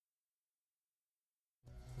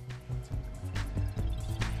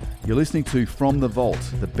You're listening to From the Vault,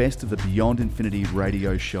 the best of the Beyond Infinity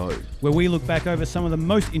radio show, where we look back over some of the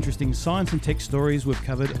most interesting science and tech stories we've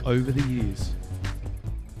covered over the years.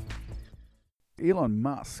 Elon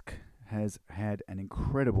Musk has had an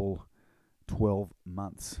incredible 12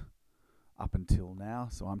 months up until now.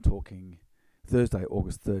 So I'm talking Thursday,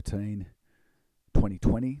 August 13,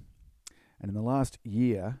 2020. And in the last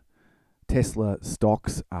year, Tesla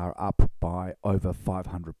stocks are up by over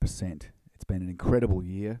 500%. It's been an incredible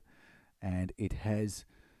year, and it has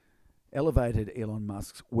elevated Elon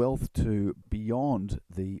Musk's wealth to beyond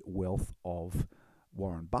the wealth of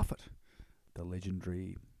Warren Buffett, the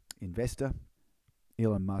legendary investor.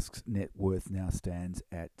 Elon Musk's net worth now stands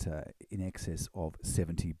at in excess of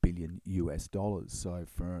 $70 billion US. So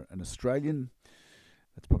for an Australian,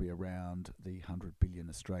 that's probably around the 100 billion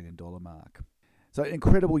Australian dollar mark. So an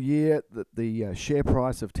incredible year. The share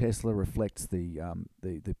price of Tesla reflects the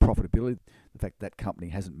profitability. The fact that company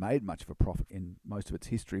hasn't made much of a profit in most of its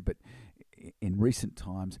history, but in recent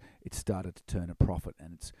times it's started to turn a profit,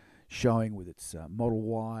 and it's showing with its Model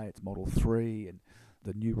Y, its Model 3, and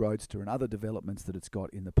the new Roadster and other developments that it's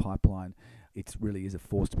got in the pipeline. It really is a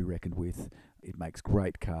force to be reckoned with. It makes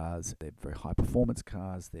great cars. They're very high performance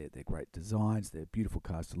cars. They're great designs. They're beautiful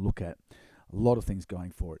cars to look at. A lot of things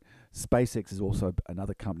going for it. SpaceX is also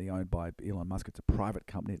another company owned by Elon Musk. It's a private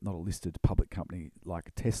company, not a listed public company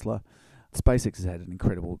like Tesla. SpaceX has had an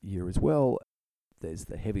incredible year as well. There's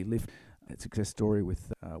the heavy lift success story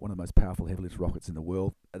with one of the most powerful heavy lift rockets in the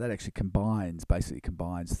world. That actually combines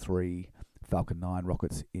three Falcon 9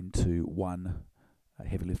 rockets into one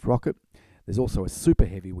heavy lift rocket. There's also a super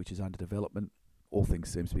heavy which is under development. All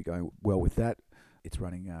things seems to be going well with that. It's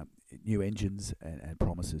running new engines and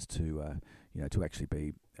promises to actually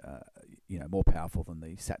be more powerful than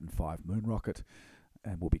the Saturn V moon rocket,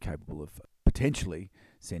 and will be capable of potentially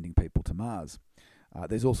sending people to Mars.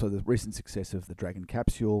 There's also the recent success of the Dragon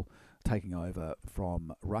capsule, taking over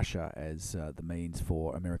from Russia as the means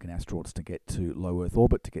for American astronauts to get to low Earth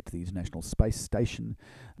orbit, to get to the International Space Station.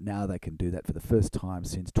 Now they can do that for the first time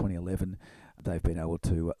since 2011. They've been able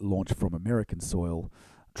to launch from American soil,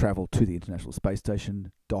 travel to the International Space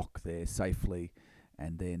Station, dock there safely,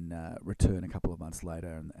 and then return a couple of months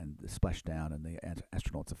later and splash down, and the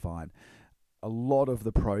astronauts are fine. A lot of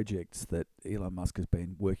the projects that Elon Musk has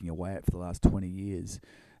been working away at for the last 20 years,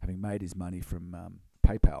 having made his money from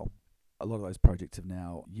PayPal, a lot of those projects are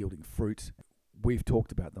now yielding fruit. We've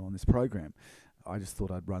talked about them on this program. I just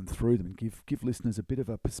thought I'd run through them and give listeners a bit of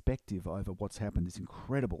a perspective over what's happened, this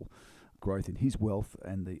incredible growth in his wealth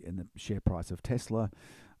and the share price of Tesla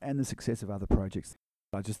and the success of other projects.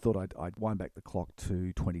 I just thought I'd wind back the clock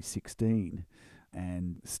to 2016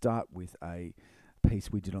 and start with a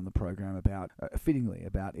piece we did on the program about, fittingly,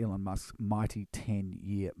 about Elon Musk's mighty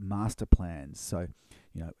 10-year master plans. So,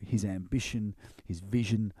 his ambition, his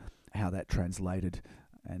vision, how that translated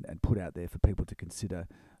and put out there for people to consider.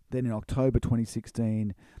 Then in October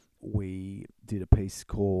 2016, we did a piece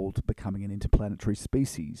called Becoming an Interplanetary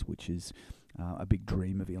Species, which is a big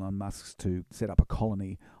dream of Elon Musk's to set up a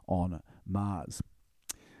colony on Mars.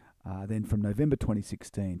 Then from November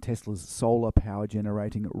 2016, Tesla's solar power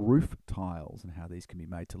generating roof tiles and how these can be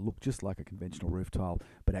made to look just like a conventional roof tile,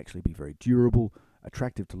 but actually be very durable,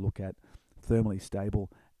 attractive to look at, thermally stable,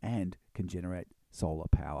 and can generate solar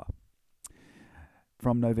power.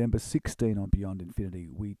 From November 16 on Beyond Infinity,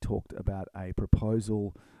 we talked about a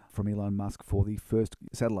proposal from Elon Musk for the first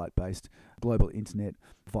satellite-based global internet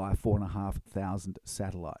via 4,500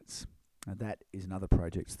 satellites. And that is another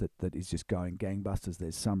project that is just going gangbusters.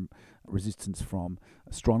 There's some resistance from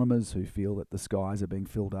astronomers who feel that the skies are being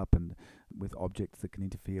filled up and with objects that can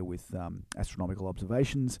interfere with astronomical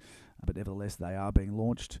observations, but nevertheless they are being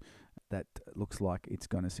launched. That looks like it's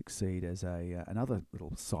going to succeed as another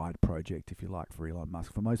little side project, if you like, for Elon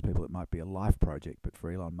Musk. For most people it might be a life project, but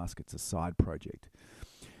for Elon Musk it's a side project.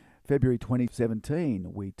 February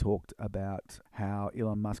 2017, we talked about how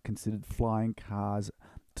Elon Musk considered flying cars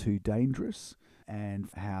too dangerous, and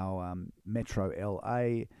how Metro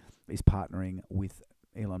LA is partnering with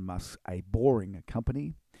Elon Musk's A Boring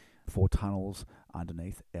company for tunnels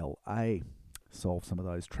underneath LA. Solve some of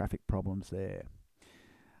those traffic problems there.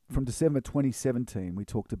 From December 2017, we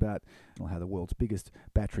talked about how the world's biggest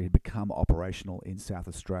battery had become operational in South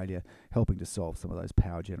Australia, helping to solve some of those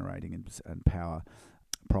power generating and power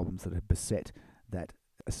problems that had beset that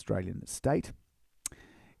Australian state.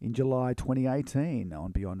 In July 2018,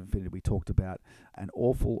 on Beyond Infinity, we talked about an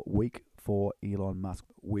awful week for Elon Musk,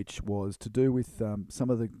 which was to do with some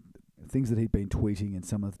of the things that he'd been tweeting and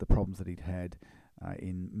some of the problems that he'd had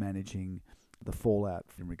in managing the fallout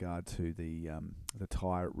in regard to the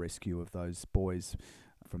tire rescue of those boys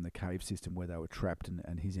from the cave system where they were trapped,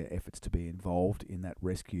 and his efforts to be involved in that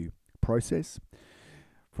rescue process.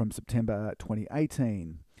 From September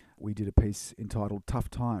 2018, we did a piece entitled Tough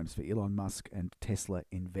Times for Elon Musk and Tesla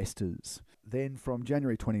Investors. Then from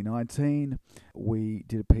January 2019, we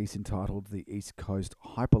did a piece entitled The East Coast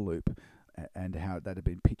Hyperloop and how that had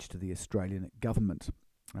been pitched to the Australian government,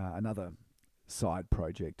 another side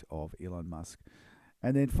project of Elon Musk.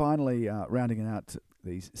 And then finally, rounding out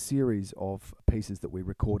these series of pieces that we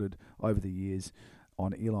recorded over the years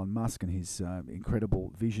on Elon Musk and his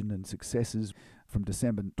incredible vision and successes. From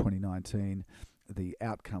December 2019, the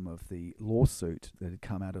outcome of the lawsuit that had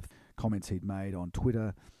come out of comments he'd made on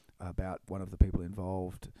Twitter about one of the people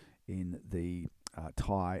involved in the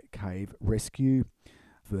Thai cave rescue,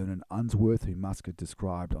 Vernon Unsworth, who Musk had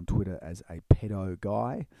described on Twitter as a pedo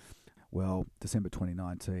guy. Well, December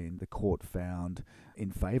 2019, the court found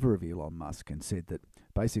in favour of Elon Musk and said that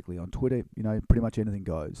basically on Twitter, pretty much anything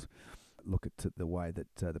goes. Look at the way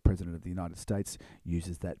that the President of the United States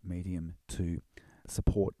uses that medium to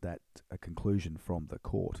support that conclusion from the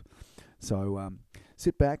court. So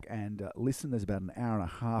sit back and listen. There's about an hour and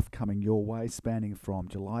a half coming your way, spanning from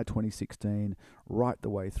July 2016 right the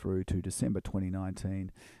way through to December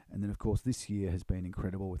 2019. And then, of course, this year has been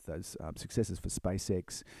incredible with those successes for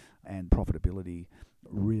SpaceX and profitability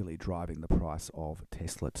really driving the price of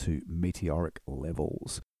Tesla to meteoric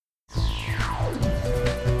levels.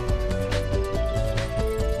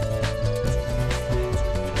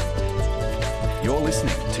 You're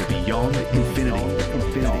listening to Beyond Infinity.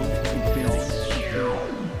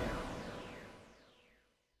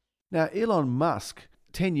 Now, Elon Musk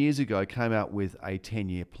 10 years ago came out with a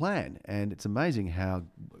 10-year plan, and it's amazing how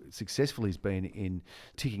successful he's been in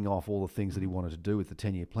ticking off all the things that he wanted to do with the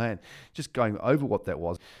 10-year plan. Just going over what that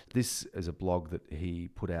was, this is a blog that he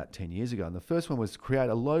put out 10 years ago, and the first one was to create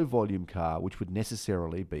a low-volume car, which would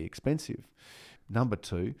necessarily be expensive. Number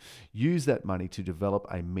 2, use that money to develop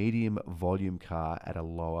a medium volume car at a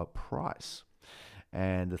lower price.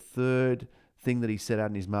 And the third thing that he set out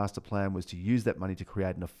in his master plan was to use that money to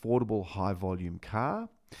create an affordable high volume car.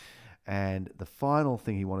 And the final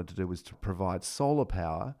thing he wanted to do was to provide solar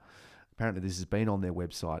power. Apparently this has been on their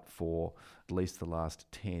website for at least the last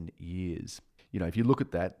 10 years. If you look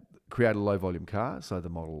at that, create a low volume car, so the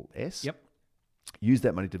Model S. Yep. Use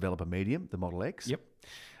that money to develop a medium, the Model X. Yep.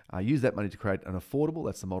 Use that money to create an affordable,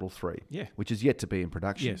 that's the Model 3, which is yet to be in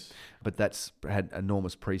production. Yes. But that's had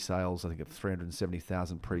enormous pre-sales, I think of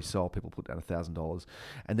 370,000 pre-sold, people put down $1,000.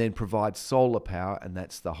 And then provide solar power, and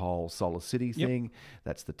that's the whole Solar City thing.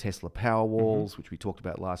 That's the Tesla Powerwalls, which we talked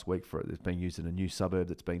about last week. It's being used in a new suburb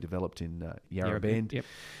that's being developed in Yarra Bend. Yep.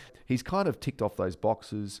 He's kind of ticked off those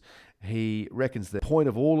boxes. He reckons the point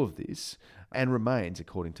of all of this, and remains,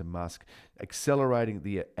 according to Musk, accelerating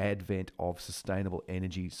the advent of sustainable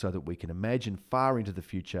energy so that we can imagine far into the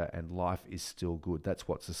future and life is still good. That's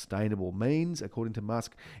what sustainable means, according to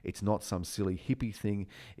Musk. It's not some silly hippie thing.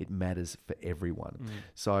 It matters for everyone.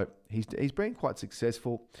 So he's been quite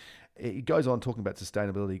successful. He goes on talking about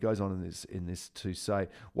sustainability. He goes on in this to say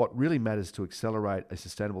what really matters to accelerate a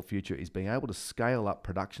sustainable future is being able to scale up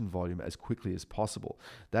production volume as quickly as possible.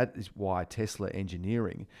 That is why Tesla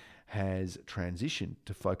Engineering has transitioned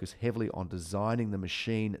to focus heavily on designing the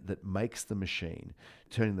machine that makes the machine,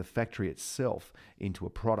 turning the factory itself into a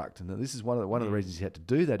product. And this is one of the reasons he had to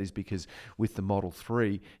do that is because with the Model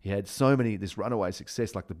 3, he had this runaway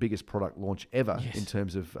success, like the biggest product launch ever in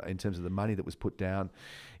terms of the money that was put down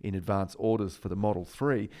in advance orders for the Model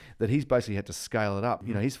 3, that he's basically had to scale it up.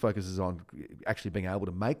 His focus is on actually being able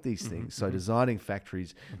to make these things. So designing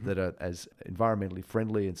factories that are as environmentally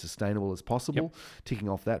friendly and sustainable as possible, ticking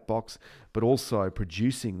off that box, but also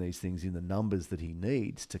producing these things in the numbers that he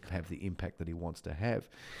needs to have the impact that he wants to have.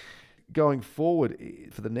 Going forward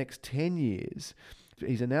for the next 10 years,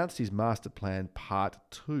 he's announced his master plan part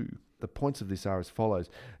 2. The points of this are as follows: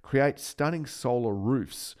 create stunning solar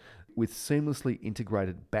roofs with seamlessly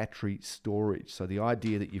integrated battery storage. So the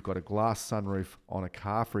idea that you've got a glass sunroof on a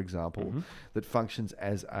car, for example, that functions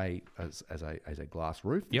as a glass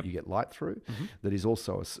roof that you get light through, that is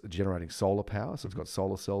also generating solar power, so it's got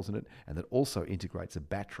solar cells in it, and that also integrates a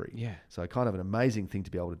battery. Yeah. So kind of an amazing thing to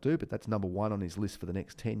be able to do, but that's number 1 on his list for the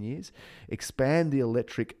next 10 years. Expand the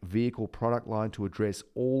electric vehicle product line to address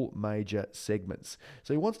all major segments.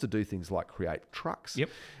 So he wants to do things like create trucks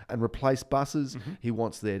and replace buses. He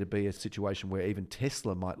wants there to be a situation where even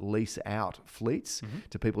Tesla might lease out fleets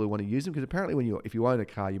to people who want to use them, because apparently if you own a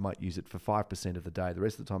car, you might use it for 5% of the day. The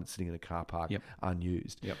rest of the time it's sitting in a car park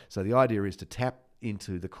unused. So the idea is to tap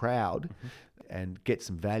into the crowd and get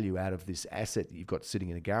some value out of this asset that you've got sitting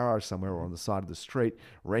in a garage somewhere or on the side of the street,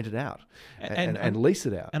 rent it out and lease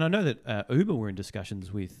it out. And I know that Uber were in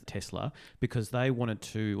discussions with Tesla because they wanted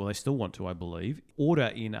to, well, they still want to, I believe,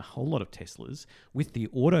 order in a whole lot of Teslas with the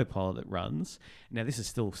autopilot that runs. Now, this is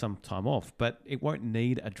still some time off, but it won't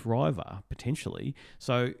need a driver potentially.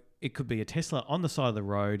 So it could be a Tesla on the side of the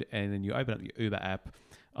road, and then you open up your Uber app.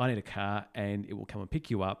 I need a car, and it will come and pick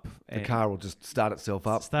you up. The car will just start itself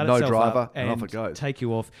up, no driver, and off it goes. Take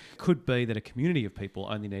you off. Could be that a community of people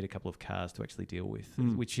only need a couple of cars to actually deal with,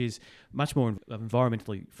 which is much more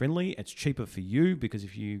environmentally friendly. It's cheaper for you because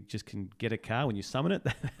if you just can get a car when you summon it,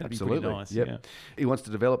 that'd be pretty nice. Yep. Yeah. He wants to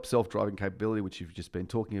develop self-driving capability, which you've just been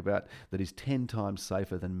talking about, that is 10 times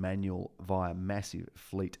safer than manual via massive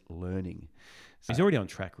fleet learning. So, he's already on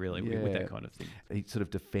track, really, with that kind of thing. He sort of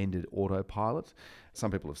defended autopilot. Some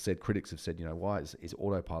people have said, critics have said, why is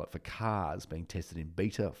autopilot for cars being tested in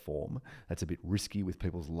beta form? That's a bit risky with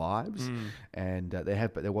people's lives. And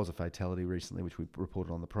there was a fatality recently, which we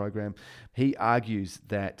reported on the program. He argues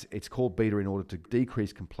that it's called beta in order to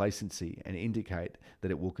decrease complacency and indicate that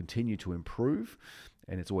it will continue to improve.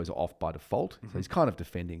 And it's always off by default. So he's kind of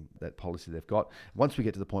defending that policy they've got. Once we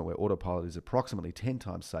get to the point where autopilot is approximately 10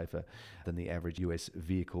 times safer than the average US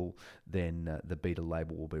vehicle, then the beta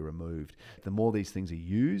label will be removed. The more these things are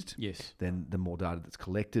used, then the more data that's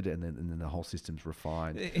collected, and then the whole system's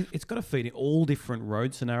refined. It's got to feed in all different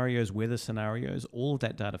road scenarios, weather scenarios. All of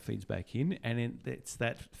that data feeds back in, and it's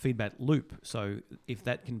that feedback loop. So if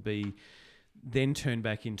that can be then turn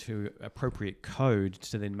back into appropriate code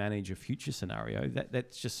to then manage a future scenario,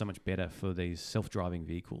 that's just so much better for these self-driving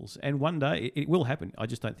vehicles. And one day it will happen. I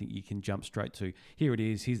just don't think you can jump straight to, here it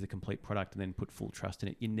is, here's the complete product, and then put full trust in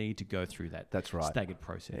it. You need to go through that staggered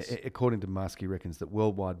process. According to Musk, he reckons that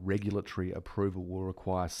worldwide regulatory approval will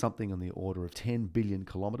require something on the order of 10 billion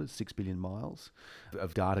kilometres, 6 billion miles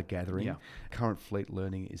of data gathering. Yeah. Current fleet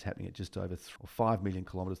learning is happening at just over 5 million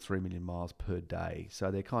kilometres, 3 million miles per day.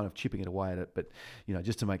 So they're kind of chipping it away at it. But,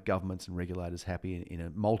 just to make governments and regulators happy in a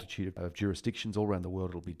multitude of jurisdictions all around the world,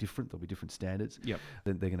 it'll be different. There'll be different standards. Yep.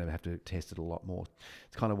 Then they're going to have to test it a lot more.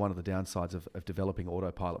 It's kind of one of the downsides of developing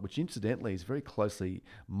autopilot, which incidentally is very closely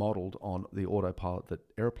modelled on the autopilot that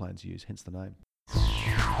aeroplanes use, hence the name.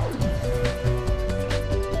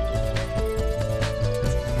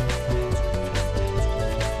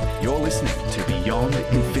 You're listening to Beyond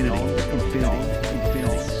Infinity.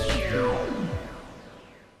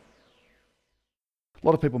 A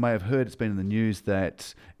lot of people may have heard, it's been in the news,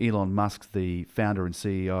 that Elon Musk, the founder and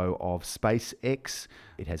CEO of SpaceX,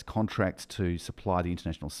 it has contracts to supply the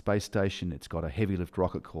International Space Station. It's got a heavy lift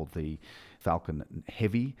rocket called the Falcon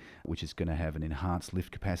Heavy, which is going to have an enhanced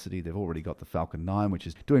lift capacity. They've already got the Falcon 9, which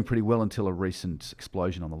is doing pretty well until a recent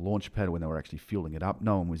explosion on the launch pad when they were actually fueling it up.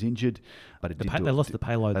 No one was injured, but they lost the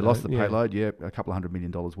payload. They lost the payload, yeah. A couple of $100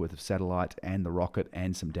 million worth of satellite and the rocket,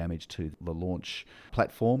 and some damage to the launch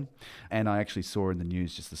platform. And I actually saw in the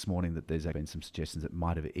news just this morning that there's been some suggestions that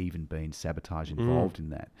might have even been sabotage involved in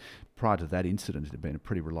that. Prior to that incident, it had been a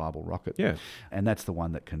pretty reliable rocket. Yeah. And that's the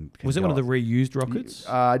one that can was it one of the reused rockets?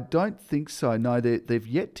 I don't think so. No, they've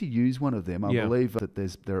yet to use one of them. I believe that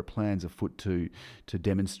there are plans afoot to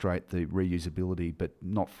demonstrate the reusability, but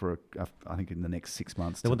not for, I think, in the next 6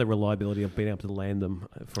 months. They want the reliability of being able to land them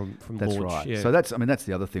from that's launch. Right. Yeah. So that's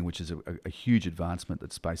the other thing, which is a huge advancement that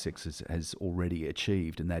SpaceX has already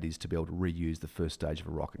achieved, and that is to be able to reuse the first stage of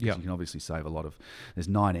a rocket. Because you can obviously save a lot of. There's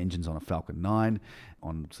 9 engines on a Falcon 9.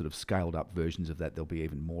 On sort of scaled up versions of that, there'll be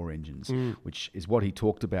even more engines, which is what he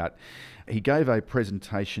talked about. He gave a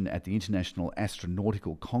presentation at the International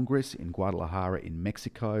Astronautical Congress in Guadalajara in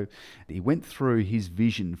Mexico. He went through his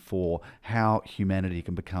vision for how humanity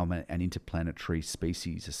can become an interplanetary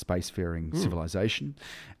species, a spacefaring civilization.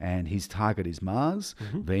 And his target is Mars.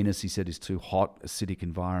 Venus, he said, is too hot, acidic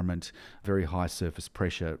environment, very high surface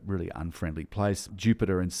pressure, really unfriendly place.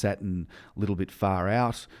 Jupiter and Saturn, a little bit far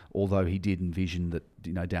out, although he did envision that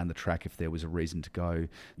down the track, if there was a reason to go,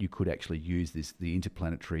 you could actually use the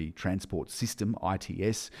interplanetary transport system,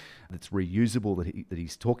 ITS, that's reusable that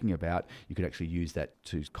he's talking about. You could actually use that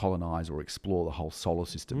to colonize or explore the whole solar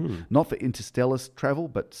system. Not for interstellar travel,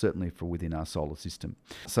 but certainly for within our solar system.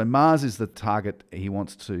 So Mars is the target he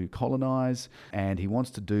wants to colonize, and he wants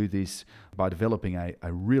to do this by developing a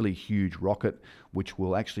really huge rocket which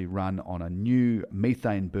will actually run on a new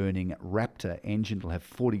methane-burning Raptor engine. It'll have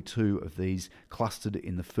 42 of these clustered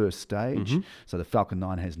in the first stage. So the Falcon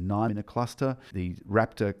 9 has 9 in a cluster. The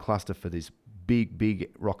Raptor cluster for this big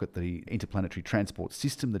rocket, the interplanetary transport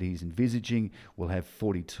system that he's envisaging, will have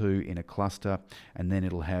 42 in a cluster, and then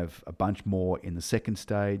it'll have a bunch more in the second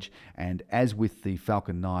stage. And as with the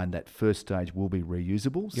Falcon 9, that first stage will be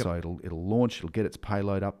reusable. Yep. So it'll launch, it'll get its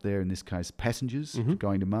payload up there, in this case passengers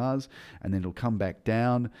going to Mars, and then it'll come back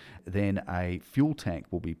down. Then a fuel tank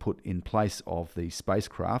will be put in place of the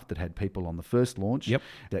spacecraft that had people on the first launch. Yep.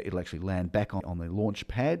 It'll actually land back on the launch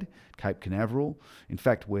pad, Cape Canaveral. In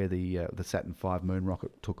fact, where the Saturn V moon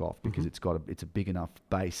rocket took off, because it's a big enough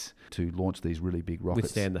base to launch these really big rockets.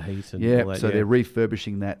 Withstand the heat and Yeah, all that. so they're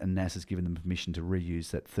refurbishing that, and NASA's given them permission to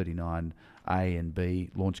reuse that 39A and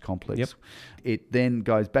B launch complex. Yep. It then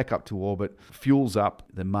goes back up to orbit, fuels up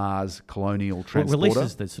the Mars Colonial Transporter. Well, it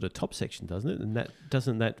releases the sort of top section, doesn't it? And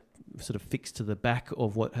doesn't that sort of fix to the back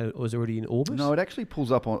of what was already in orbit? No, it actually pulls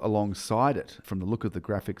up alongside it. From the look of the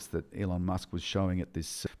graphics that Elon Musk was showing at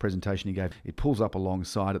this presentation he gave, it pulls up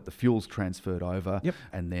alongside it. The fuel's transferred over, Yep.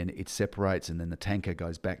 and then it separates, and then the tanker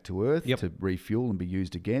goes back to Earth Yep. to refuel and be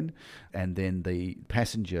used again. And then the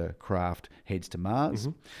passenger craft heads to Mars.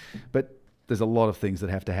 But there's a lot of things that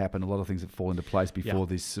have to happen, a lot of things that fall into place before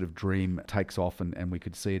this sort of dream takes off and we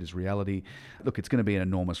could see it as reality. Look, it's going to be an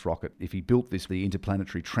enormous rocket. If he built the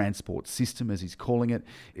interplanetary transport system, as he's calling it,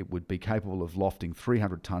 it would be capable of lofting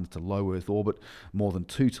 300 tons to low Earth orbit, more than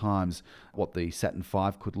 2 times what the Saturn V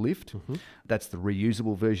could lift. That's the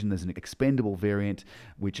reusable version. There's an expendable variant,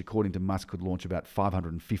 which according to Musk could launch about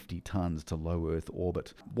 550 tons to low Earth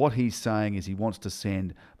orbit. What he's saying is he wants to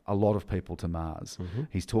send a lot of people to Mars.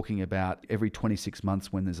 He's talking about every 26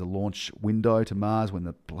 months when there's a launch window to Mars, when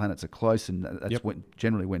the planets are close, and that's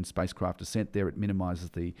generally when spacecraft are sent there. It minimises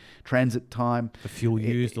the transit time. The fuel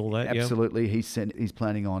used, all that. Absolutely. He's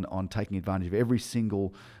planning on taking advantage of every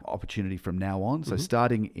single opportunity from now on. So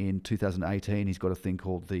starting in 2018, he's got a thing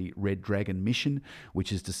called the Red Dragon mission,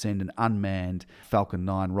 which is to send an unmanned Falcon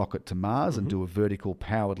 9 rocket to Mars and do a vertical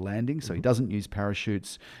powered landing. So he doesn't use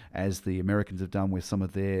parachutes as the Americans have done with some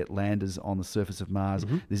of their landers on the surface of Mars.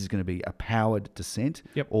 This is going to be a powered descent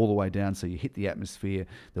all the way down. So you hit the atmosphere,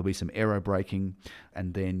 there'll be some aerobraking,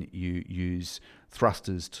 and then you use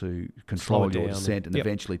thrusters to control your descent and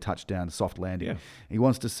eventually touch down, soft landing. He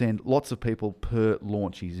wants to send lots of people per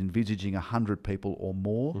launch. He's envisaging 100 people or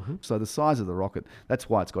more. So the size of the rocket, that's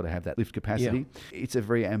why it's got to have that lift capacity. It's a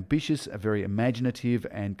very ambitious, a very imaginative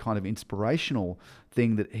and kind of inspirational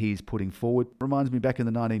thing that he's putting forward. Reminds me back in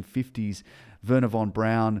the 1950s, Werner von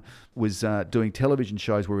Braun was doing television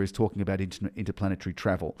shows where he was talking about interplanetary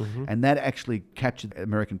travel. And that actually captured the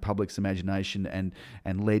American public's imagination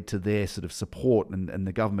and led to their sort of support and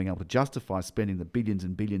the government being able to justify spending the billions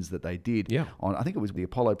and billions that they did on, I think it was the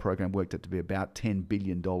Apollo program worked out to be about $10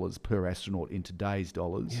 billion per astronaut in today's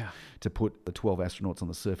dollars to put the 12 astronauts on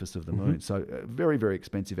the surface of the moon. So a very, very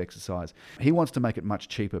expensive exercise. He wants to make it much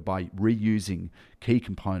cheaper by reusing key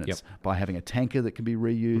components, by having a tanker that can be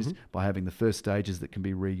reused, by having the first stages that can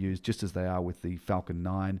be reused, just as they are with the Falcon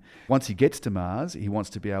 9. Once he gets to Mars, he wants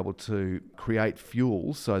to be able to create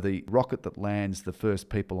fuel, so the rocket that lands the first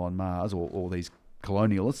people on Mars, or these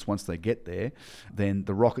colonialists, once they get there, then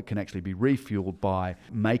the rocket can actually be refueled by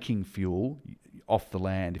making fuel off the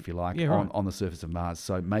land, if you like, on the surface of Mars.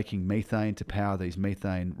 So making methane to power these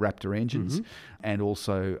methane Raptor engines, and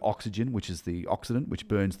also oxygen, which is the oxidant, which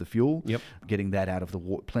burns the fuel, getting that out of the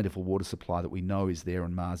plentiful water supply that we know is there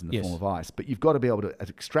on Mars in the form of ice. But you've got to be able to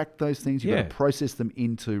extract those things. You've got to process them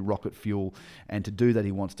into rocket fuel. And to do that,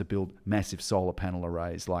 he wants to build massive solar panel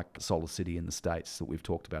arrays like Solar City in the States that we've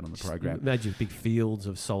talked about on the program. Imagine big fields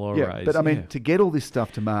of solar arrays. But I mean, to get all this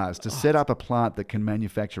stuff to Mars, to set up a plant that can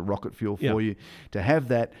manufacture rocket fuel for you, to have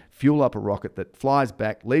that fuel up a rocket that flies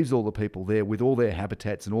back, leaves all the people there with all their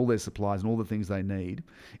habitats and all their supplies and all the things they need.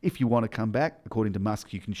 If you want to come back, according to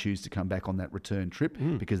Musk, you can choose to come back on that return trip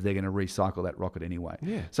because they're going to recycle that rocket anyway.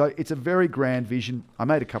 So it's a very grand vision. I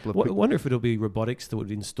made a couple of... I wonder if it'll be robotics that would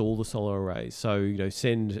install the solar arrays. So,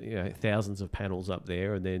 send thousands of panels up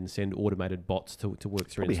there and then send automated bots to work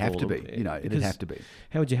through and install them. Probably have to be. It'd have to be.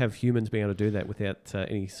 How would you have humans being able to do that without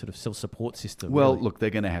any sort of self-support system? Well, look, they're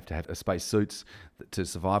going to have space suits to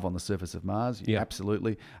survive on the surface of Mars.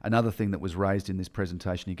 Absolutely. Another thing that was raised in this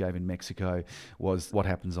presentation he gave in Mexico was what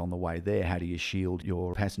happens on the way there. How do you shield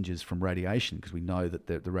your passengers from radiation? Because we know that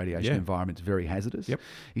the radiation environment is very hazardous.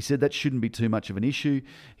 He said that shouldn't be too much of an issue.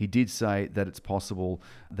 He did say that it's possible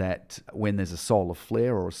that when there's a solar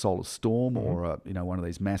flare or a solar storm or one of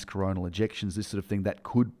these mass coronal ejections, this sort of thing, that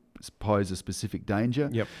could pose a specific danger.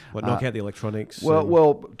 Yep. What, knock out the electronics?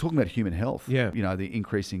 Well, talking about human health, Yeah. the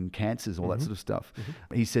increasing cancers, all that sort of stuff.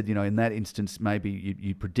 He said, in that instance, maybe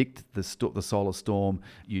you predict the solar storm,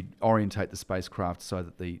 you orientate the spacecraft so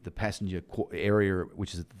that the passenger area,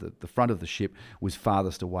 which is at the front of the ship, was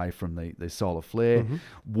farthest away from the solar flare.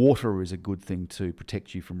 Water is a good thing to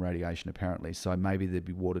protect you from radiation, apparently. So maybe there'd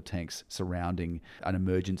be water tanks surrounding an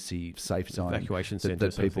emergency safe zone Evacuation that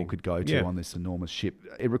centre people could go to Yeah. on this enormous ship.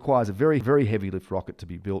 It requires a very, very heavy lift rocket to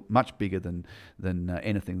be built, much bigger than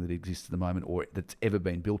anything that exists at the moment or that's ever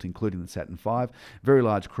been built, including the Saturn V. Very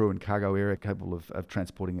large crew and cargo area, capable of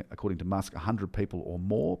transporting, according to Musk, 100 people or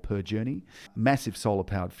more per journey. Massive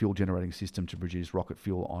solar-powered fuel generating system to produce rocket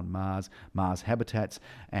fuel on Mars habitats,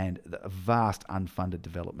 and the vast unfunded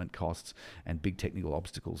development costs and big technical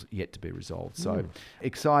obstacles yet to be resolved. So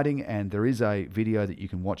exciting, and there is a video that you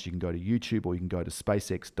can watch. You can go to YouTube or you can go to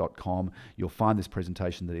spacex.com. You'll find this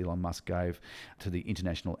presentation that Elon Musk gave to the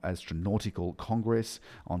International Astronautical Congress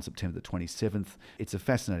on September the 27th. It's a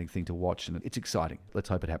fascinating thing to watch, and it's exciting. Let's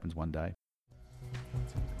hope it happens one day.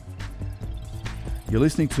 You're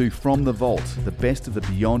listening to From the Vault, the best of the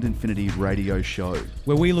Beyond Infinity radio show,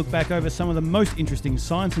 where we look back over some of the most interesting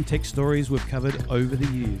science and tech stories we've covered over the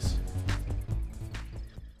years.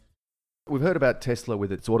 We've heard about Tesla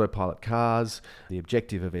with its autopilot cars. The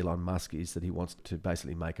objective of Elon Musk is that he wants to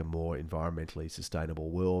basically make a more environmentally sustainable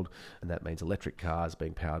world, and that means electric cars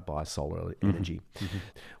being powered by solar energy.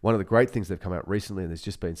 One of the great things that have come out recently, and there's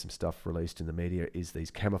just been some stuff released in the media, is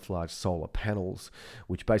these camouflage solar panels,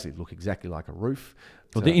 which basically look exactly like a roof.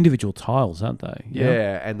 Well, they're individual tiles, aren't they?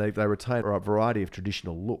 Yeah, and they retain a variety of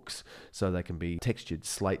traditional looks, so they can be textured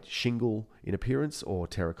slate shingle in appearance or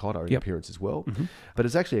terracotta in appearance as well. But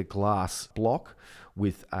it's actually a glass block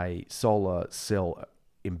with a solar cell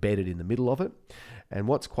embedded in the middle of it. And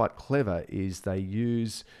what's quite clever is they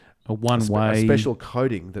use a special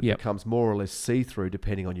coating that becomes more or less see-through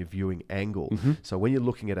depending on your viewing angle. So when you're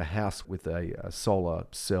looking at a house with a solar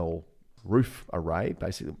cell roof array,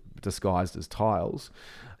 basically disguised as tiles,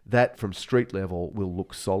 that from street level will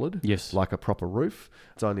look solid, like a proper roof.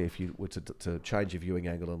 It's only if you were to change your viewing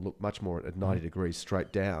angle and look much more at 90 degrees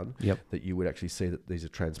straight down that you would actually see that these are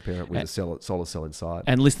transparent with a solar cell inside.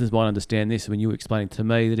 And listeners might understand this when you were explaining to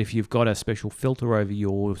me that if you've got a special filter over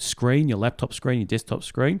your screen, your laptop screen, your desktop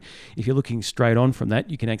screen, if you're looking straight on from that,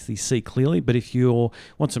 you can actually see clearly. But if you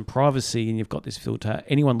want some privacy and you've got this filter,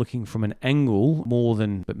 anyone looking from an angle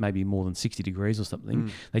maybe more than 60 degrees or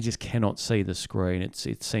something, they just cannot see the screen. It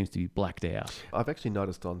seems to be blacked out. I've actually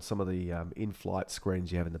noticed on some of the in-flight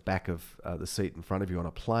screens you have in the back of the seat in front of you on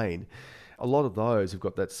a plane, a lot of those have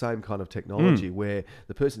got that same kind of technology where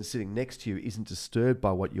the person sitting next to you isn't disturbed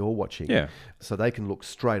by what you're watching. Yeah. So they can look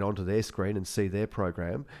straight onto their screen and see their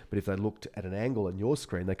program. But if they looked at an angle on your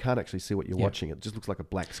screen, they can't actually see what you're watching. It just looks like a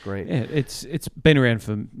black screen. Yeah, it's been around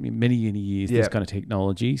for many years, this kind of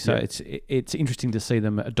technology. So it's interesting to see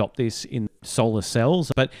them adopt this in solar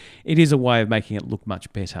cells. But it is a way of making it look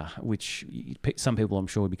much better, which some people I'm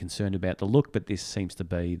sure would be concerned about the look, but this seems to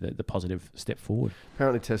be the positive step forward.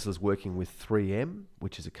 Apparently Tesla's working with 3M,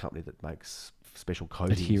 which is a company that makes special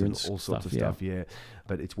coatings adherence and all sorts of stuff. Yeah,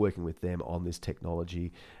 but it's working with them on this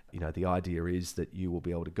technology. The idea is that you will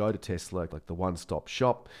be able to go to Tesla, like the one-stop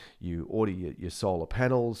shop. You order your solar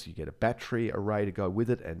panels, you get a battery array to go with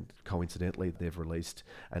it, and coincidentally, they've released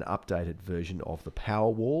an updated version of the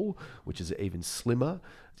Powerwall, which is even slimmer.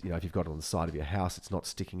 If you've got it on the side of your house, it's not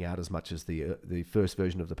sticking out as much as the first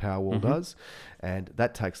version of the Powerwall does. And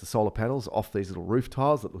that takes the solar panels off these little roof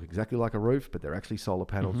tiles that look exactly like a roof, but they're actually solar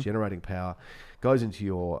panels generating power, goes into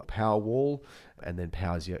your Powerwall, and then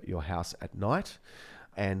powers your house at night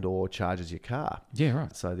and or charges your car. Yeah,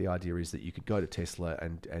 right. So the idea is that you could go to Tesla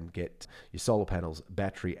and get your solar panels,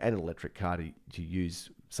 battery, and an electric car to use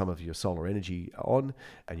some of your solar energy on,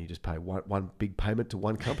 and you just pay one big payment to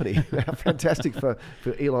one company. Fantastic for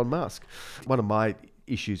Elon Musk. One of my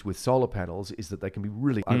issues with solar panels is that they can be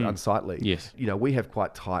really unsightly. Yes. We have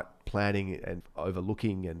quite tight planning and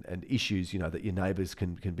overlooking and issues, that your neighbours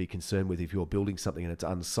can be concerned with if you're building something and it's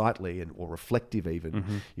unsightly or reflective even.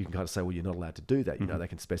 You can kind of say, well, you're not allowed to do that. They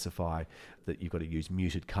can specify that you've got to use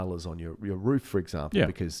muted colours on your roof, for example,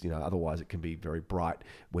 because, otherwise it can be very bright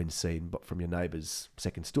when seen from your neighbour's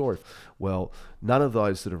second story. Well, none of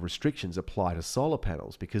those sort of restrictions apply to solar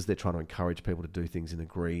panels because they're trying to encourage people to do things in a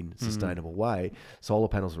green, sustainable way. Solar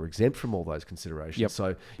panels are exempt from all those considerations.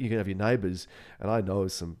 So you can have your neighbours, and I know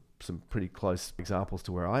some pretty close examples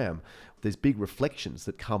to where I am. There's big reflections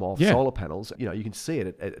that come off solar panels. You can see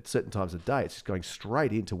it at certain times of day. It's just going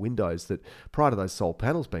straight into windows that prior to those solar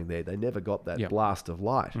panels being there, they never got that blast of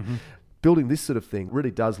light. building this sort of thing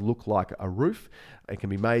really does look like a roof. It can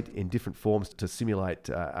be made in different forms to simulate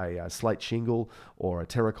a slate shingle or a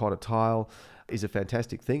terracotta tile. Is a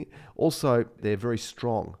fantastic thing. Also, they're very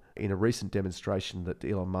strong. In a recent demonstration that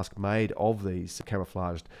Elon Musk made of these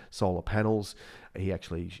camouflaged solar panels, he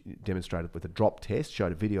actually demonstrated with a drop test,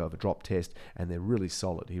 showed a video of a drop test, and they're really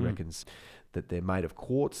solid. He reckons that they're made of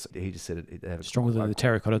quartz. He just said it have Stronger than the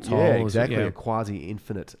terracotta tile. Yeah, exactly. Yeah. A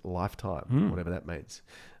quasi-infinite lifetime, whatever that means.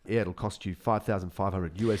 Yeah, it'll cost you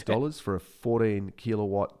 $5,500 for a 14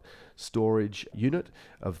 kilowatt storage unit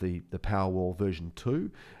of the Powerwall version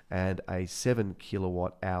 2, and a 7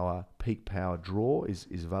 kilowatt hour peak power draw is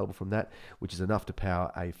available from that, which is enough to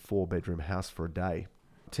power a 4-bedroom house for a day.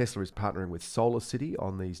 Tesla is partnering with SolarCity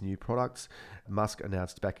on these new products. Musk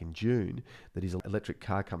announced back in June that his electric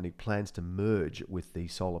car company plans to merge with the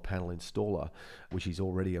solar panel installer, which he's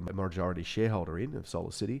already a majority shareholder in, of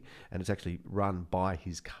SolarCity, and it's actually run by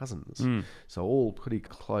his cousins. So all pretty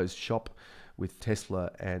closed shop with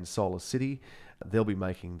Tesla and SolarCity. They'll be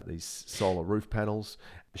making these solar roof panels.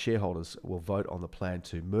 Shareholders will vote on the plan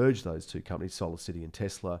to merge those two companies, SolarCity and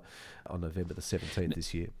Tesla, on November the 17th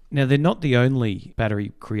this year. Now, they're not the only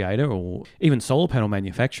battery creator or even solar panel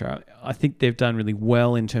manufacturer. I think they've done really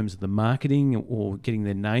well in terms of the marketing or getting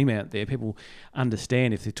their name out there. People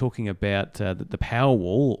understand if they're talking about the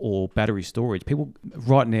Powerwall or battery storage, people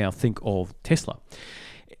right now think of Tesla.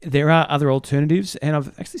 There are other alternatives, and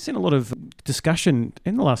I've actually seen a lot of discussion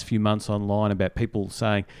in the last few months online about people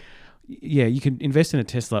saying, yeah, you can invest in a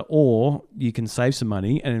Tesla, or you can save some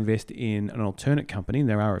money and invest in an alternate company, and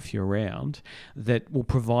there are a few around, that will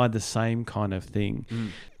provide the same kind of thing.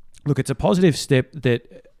 Look, it's a positive step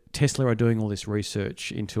that Tesla are doing all this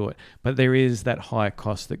research into it, but there is that higher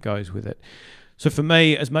cost that goes with it. So for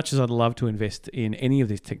me, as much as I'd love to invest in any of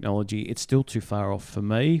this technology, it's still too far off for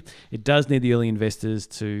me. It does need the early investors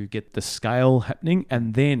to get the scale happening,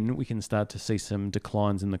 and then we can start to see some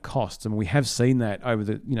declines in the costs. And we have seen that over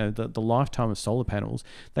the lifetime of solar panels.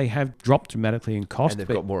 They have dropped dramatically in cost, And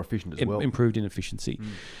they've got more efficient as well. Improved in efficiency.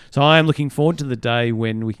 So I am looking forward to the day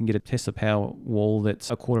when we can get a Tesla Powerwall that's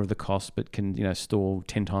a quarter of the cost, but can store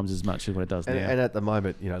 10 times as much as what it does now. And at the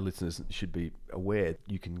moment, listeners should be aware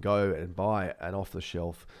you can go and buy an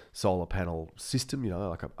off-the-shelf solar panel system,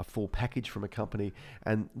 like a full package from a company,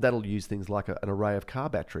 and that'll use things like an array of car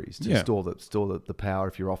batteries to store the power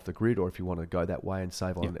if you're off the grid, or if you want to go that way and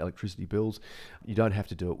save on electricity bills. You don't have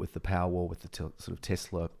to do it with the Powerwall with the sort of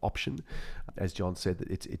Tesla option. As John said,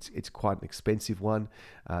 it's quite an expensive one.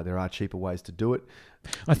 There are cheaper ways to do it.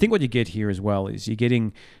 I think what you get here as well is you're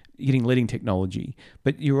getting leading technology,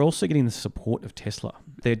 but you're also getting the support of Tesla.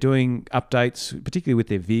 They're doing updates, particularly with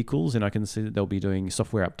their vehicles, and I can see that they'll be doing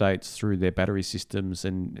software updates through their battery systems,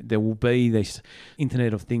 and there will be this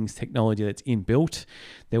Internet of Things technology that's inbuilt.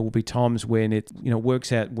 There will be times when it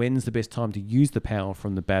works out when's the best time to use the power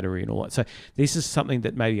from the battery and all that. So this is something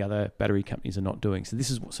that maybe other battery companies are not doing. So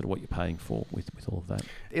this is sort of what you're paying for with all of that.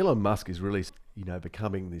 Elon Musk is really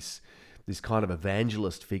becoming this kind of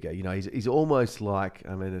evangelist figure. He's almost like,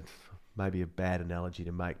 it's maybe a bad analogy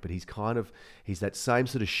to make, but he's that same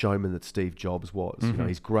sort of showman that Steve Jobs was.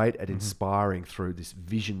 He's great at inspiring through this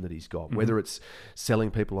vision that he's got, whether it's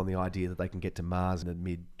selling people on the idea that they can get to Mars in the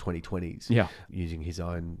mid 2020s using his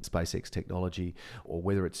own SpaceX technology, or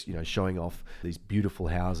whether it's showing off these beautiful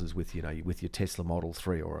houses with your Tesla Model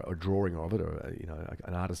 3, or a drawing of it, or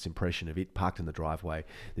an artist's impression of it parked in the driveway,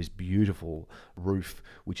 this beautiful roof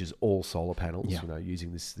which is all solar panels,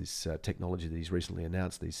 using this technology that he's recently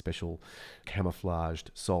announced, these special camouflaged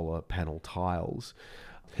solar panel tiles.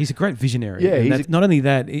 He's a great visionary. Yeah, not only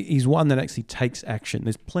that, he's one that actually takes action.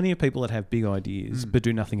 There's plenty of people that have big ideas but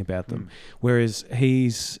do nothing about them, whereas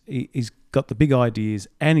he's got the big ideas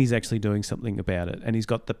and he's actually doing something about it, and he's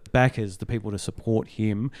got the backers, the people to support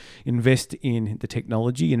him, invest in the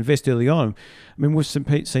technology, invest early on. I mean, we've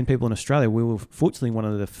seen people in Australia. We were fortunately one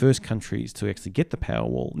of the first countries to actually get the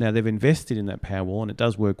Powerwall. Now they've invested in that Powerwall and it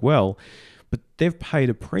does work well, but they've paid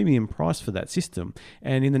a premium price for that system.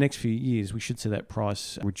 And in the next few years, we should see that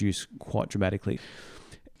price reduce quite dramatically.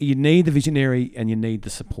 You need the visionary and you need the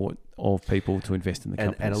support of people to invest in the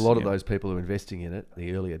companies. And a lot of those people who are investing in it,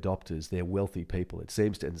 the early adopters, they're wealthy people. It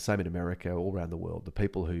seems to, and the same in America, all around the world, the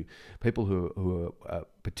people who are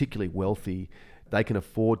particularly wealthy They can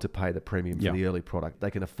afford to pay the premium for Yeah. the early product.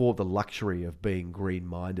 They can afford the luxury of being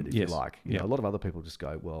green-minded, if Yes. you like. You Yeah. know, a lot of other people just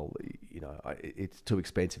go, well, it's too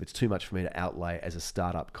expensive. It's too much for me to outlay as a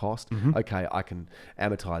startup cost. Mm-hmm. Okay, I can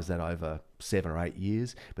amortize that over 7 or 8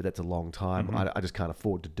 years, but that's a long time. I just can't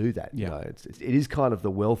afford to do that. Yeah. You know, it is kind of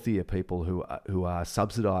the wealthier people who are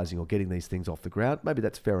subsidizing or getting these things off the ground. Maybe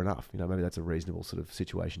that's fair enough. You know, maybe that's a reasonable sort of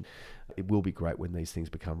situation. It will be great when these things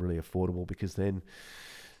become really affordable, because then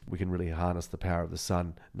we can really harness the power of the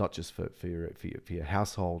sun, not just for your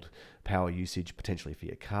household power usage, potentially for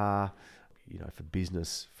your car, you know, for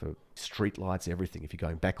business, for street lights, everything. If you're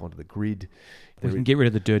going back onto the grid, We can get rid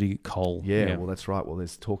of the dirty coal. yeah, well, that's right. Well,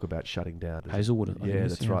 there's talk about shutting down Hazelwood. I think Yeah, it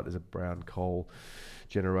is, that's right. There's a brown coal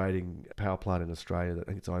generating power plant in Australia that I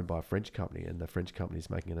think it's owned by a French company, and the French company is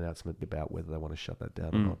making an announcement about whether they want to shut that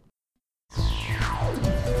down or not.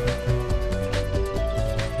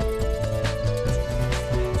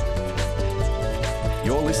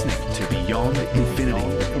 You're listening to Beyond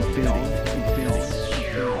Infinity.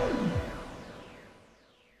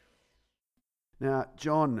 Now,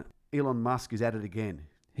 John, Elon Musk is at it again.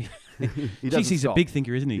 He Jeez, doesn't he's stop. a big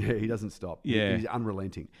thinker, isn't he? Yeah, he doesn't stop. Yeah. He's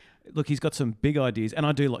unrelenting. Look, he's got some big ideas,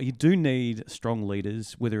 and you do need strong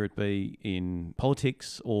leaders, whether it be in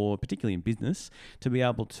politics or particularly in business, to be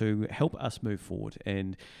able to help us move forward.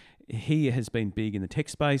 And he has been big in the tech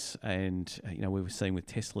space, and we've seen with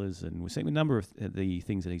Teslas, and we've seen a number of the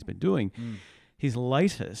things that he's been doing. His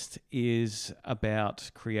latest is about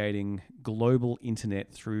creating global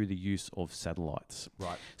internet through the use of satellites.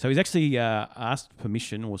 Right. So he's actually asked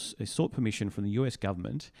permission, or sought permission from the US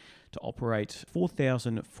government to operate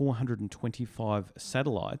 4,425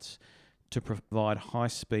 satellites to provide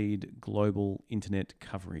high-speed global internet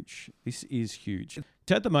coverage. This is huge.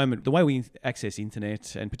 So at the moment, the way we access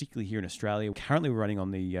internet, and particularly here in Australia, currently we're running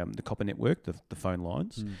on the copper network, the phone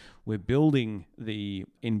lines. We're building the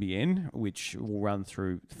NBN, which will run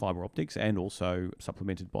through fibre optics and also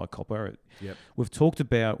supplemented by copper. Yep. We've talked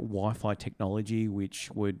about Wi-Fi technology, which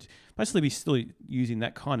would basically be still using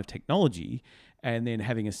that kind of technology and then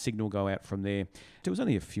having a signal go out from there. It was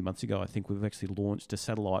only a few months ago, I think, we've actually launched a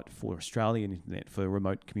satellite for Australian internet for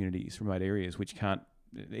remote communities, remote areas, which can't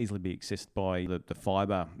easily be accessed by the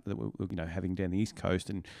fibre that we're having down the East Coast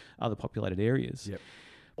and other populated areas. Yep.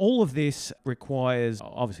 All of this requires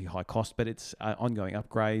obviously high cost, but it's ongoing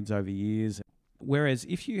upgrades over years. Whereas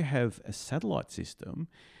if you have a satellite system,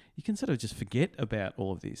 you can sort of just forget about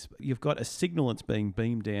all of this. You've got a signal that's being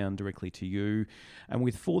beamed down directly to you, and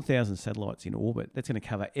with 4,000 satellites in orbit, that's going to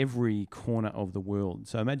cover every corner of the world.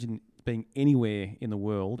 So imagine being anywhere in the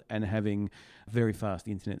world and having very fast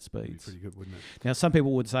internet speeds. Pretty good, wouldn't it? Now, some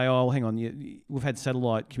people would say, oh, hang on, we've had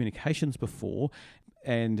satellite communications before,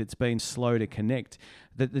 and it's been slow to connect.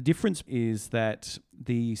 The difference is that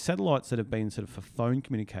the satellites that have been sort of for phone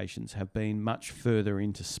communications have been much further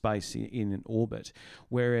into space in an orbit,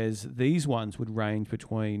 whereas these ones would range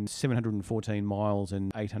between 714 miles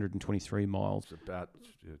and 823 miles. It's about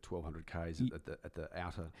 1,200 k's at the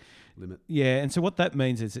outer limit. Yeah, and so what that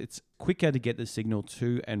means is it's quicker to get the signal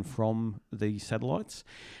to and from the satellites.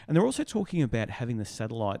 And they're also talking about having the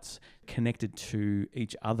satellites connected to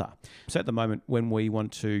each other. So at the moment, when we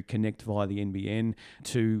want to connect via the NBN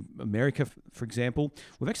to America, for example,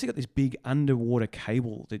 we've actually got this big underwater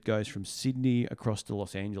cable that goes from Sydney across to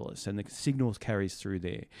Los Angeles, and the signals carries through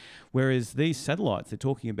there. Whereas these satellites, they're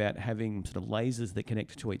talking about having sort of lasers that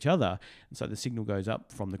connect to each other, and so the signal goes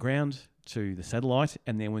up from the ground to the satellite,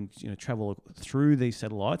 and then when travel through these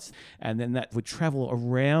satellites, and then that would travel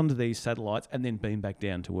around these satellites and then beam back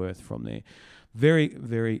down to Earth from there. Very,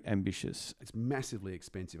 very ambitious. It's massively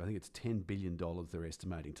expensive. I think it's $10 billion they're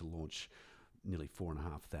estimating to launch nearly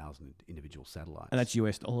 4,500 individual satellites. And that's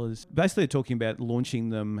US dollars. Basically, they're talking about launching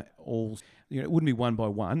them all. It wouldn't be one by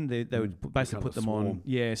one. They would basically Kind put of them on. swarm.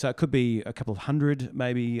 Yeah, so it could be a couple of hundred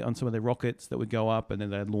maybe on some of their rockets that would go up, and then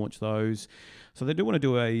they'd launch those. So they do want to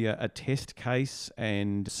do a test case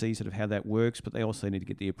and see sort of how that works, but they also need to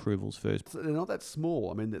get the approvals first. So they're not that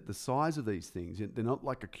small. I mean, the size of these things, they're not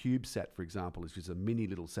like a CubeSat, for example, which is a mini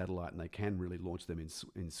little satellite, and they can really launch them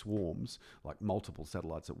in swarms, like multiple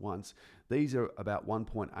satellites at once. These are about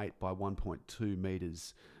 1.8 by 1.2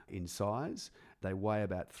 meters in size. They weigh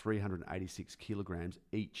about 386 kilograms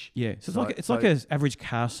each. Yeah, so it's like an average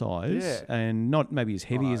car size, Yeah. and not maybe as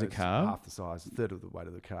heavy as a It's car. half the size, a third of the weight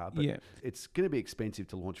of the car. But Yeah. it's going to be expensive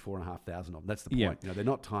to launch 4,500 of them. That's the point. Yeah. They're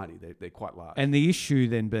not tiny. They're quite large. And the issue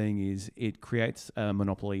then being is it creates a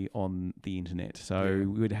monopoly on the internet. So Yeah.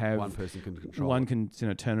 we would have one person can control one it. can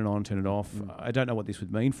turn it on, turn it off. I don't know what this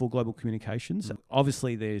would mean for global communications.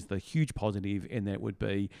 Obviously, there's the huge positive in that it would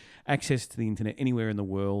be access to the internet anywhere in the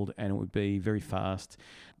world, and it would be very fast.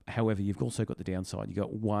 However, you've also got the downside. You've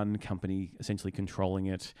got one company essentially controlling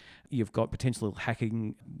it. You've got potential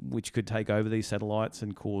hacking, which could take over these satellites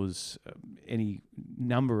and cause any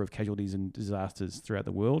number of casualties and disasters throughout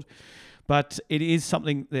the world. But it is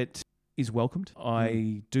something that is welcomed.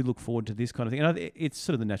 I do look forward to this kind of thing. And it's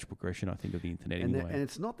sort of the natural progression, I think, of the internet And, anyway. and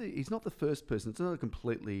it's not he's not the first person. It's not a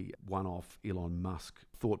completely one-off Elon Musk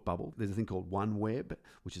thought bubble. There's a thing called OneWeb,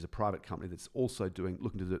 which is a private company that's also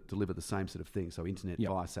looking to deliver the same sort of thing. So internet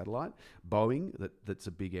via satellite. Boeing, that's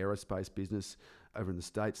a big aerospace business over in the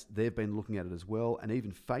States. They've been looking at it as well. And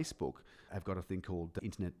even Facebook have got a thing called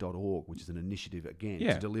internet.org, which is an initiative, again,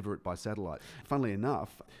 to deliver it by satellite. Funnily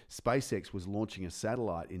enough, SpaceX was launching a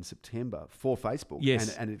satellite in September for Facebook,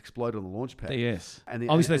 and it exploded on the launch pad. Yes. And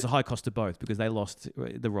obviously, there's a high cost to both because they lost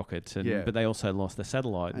the rocket, but they also lost the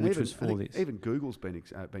satellite, which was for this. Even Google's been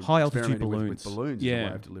high altitude experimenting balloons. with balloons as a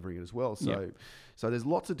way of delivering it as well. So there's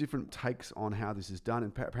lots of different takes on how this is done.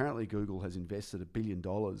 And apparently Google has invested $1 billion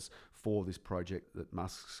for this project that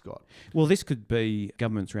Musk's got. Well, this could be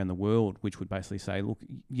governments around the world which would basically say, look,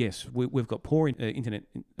 yes, we've got poor internet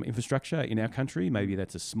infrastructure in our country. Maybe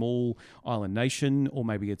that's a small island nation, or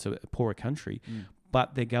maybe it's a poorer country.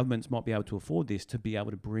 But their governments might be able to afford this to be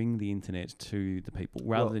able to bring the internet to the people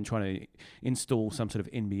rather than trying to install some sort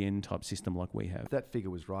of NBN type system like we have. That figure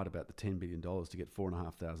was right about the $10 billion to get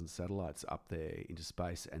 4,500 satellites up there into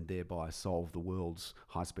space and thereby solve the world's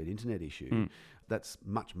high-speed internet issue. That's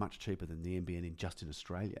much, much cheaper than the NBN just in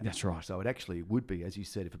Australia. That's right. So it actually would be, as you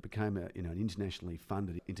said, if it became an internationally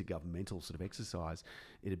funded intergovernmental sort of exercise,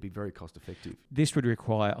 it'd be very cost effective. This would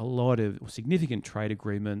require a lot of significant trade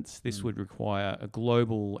agreements. This would require a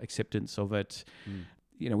global acceptance of it.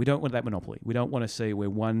 We don't want that monopoly. We don't want to see where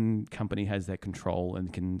one company has that control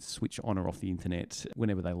and can switch on or off the internet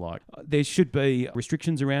whenever they like. There should be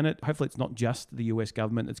restrictions around it. Hopefully it's not just the US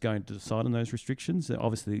government that's going to decide on those restrictions.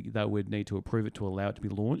 Obviously they would need to approve it to allow it to be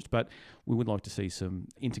launched, but we would like to see some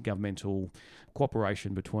intergovernmental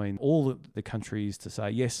cooperation between all the countries to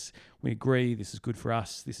say, yes, we agree, this is good for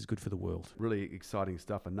us, this is good for the world. Really exciting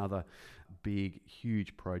stuff. Another big,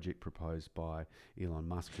 huge project proposed by Elon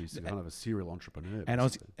Musk, who's kind of a serial entrepreneur.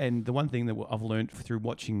 And the one thing that I've learned through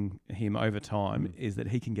watching him over time is that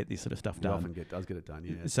he can get this sort of stuff done. He often does get it done,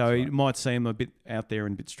 yeah. So it might seem a bit out there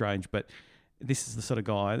and a bit strange, but this is the sort of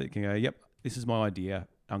guy that can go, yep, this is my idea,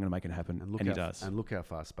 I'm going to make it happen, and he does. And look how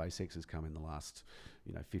far SpaceX has come in the last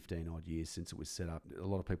 15 odd years since it was set up. A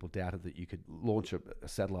lot of people doubted that you could launch a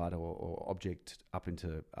satellite or object up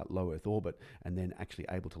into low Earth orbit and then actually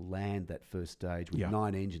able to land that first stage with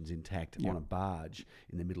 9 engines intact on a barge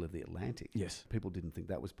in the middle of the Atlantic. Yes. People didn't think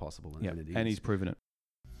that was possible, and it is. And he's proven it.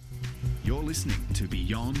 You're listening to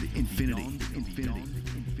Beyond Infinity.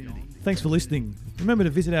 Thanks for listening. Remember to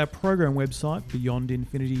visit our program website,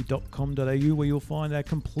 beyondinfinity.com.au, where you'll find our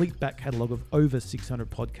complete back catalogue of over 600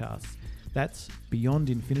 podcasts. That's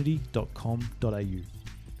beyondinfinity.com.au.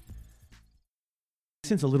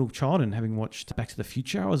 Since a little child and having watched Back to the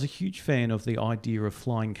Future, I was a huge fan of the idea of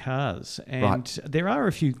flying cars. And there are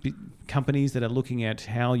a few companies that are looking at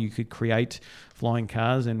how you could create flying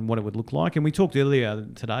cars and what it would look like. And we talked earlier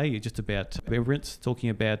today just about Everett, talking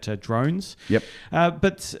about drones. Yep.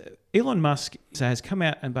 But Elon Musk has come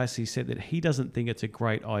out and basically said that he doesn't think it's a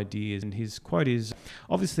great idea. And his quote is,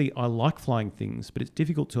 obviously, I like flying things, but it's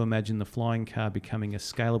difficult to imagine the flying car becoming a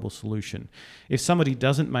scalable solution. If somebody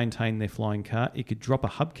doesn't maintain their flying car, it could drop a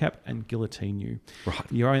hubcap and guillotine you. Right.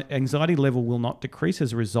 Your anxiety level will not decrease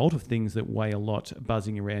as a result of things that weigh a lot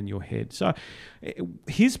buzzing around your head. So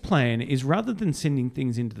his plan is, rather than sending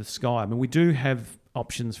things into the sky, I mean, we do have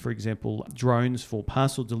options, for example, drones for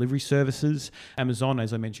parcel delivery services. Amazon,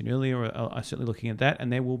 as I mentioned earlier, are certainly looking at that,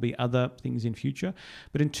 and there will be other things in future.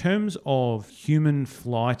 But in terms of human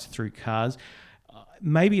flight through cars,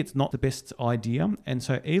 maybe it's not the best idea. And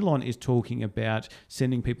so Elon is talking about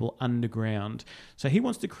sending people underground. So he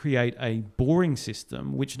wants to create a boring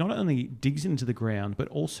system which not only digs into the ground, but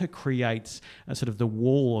also creates a sort of the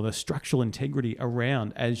wall or the structural integrity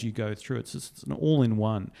around as you go through it. So it's an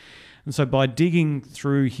all-in-one. And so by digging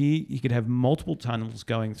through here, you could have multiple tunnels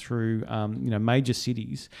going through, major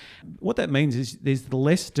cities. What that means is there's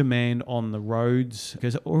less demand on the roads,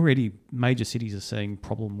 because already major cities are seeing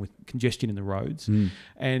problem with congestion in the roads.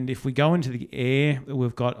 And if we go into the air,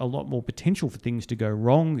 we've got a lot more potential for things to go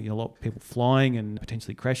wrong. A lot of people flying and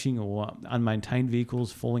potentially crashing, or unmaintained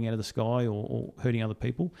vehicles falling out of the sky or hurting other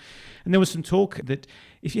people. And there was some talk that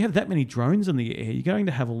if you have that many drones in the air, you're going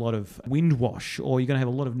to have a lot of wind wash, or you're going to have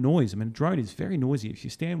a lot of noise. I mean, a drone is very noisy. If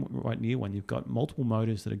you stand right near one, you've got multiple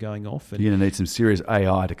motors that are going off. And you're going to need some serious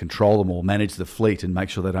AI to control them all, manage the fleet and make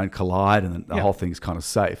sure they don't collide, and the whole thing's kind of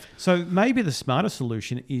safe. So maybe the smarter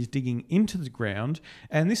solution is digging into the ground,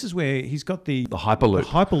 and this is where he's got the Hyperloop.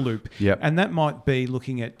 Hyperloop. Yep. And that might be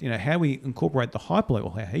looking at how we incorporate the Hyperloop,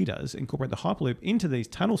 or how he does incorporate the Hyperloop into these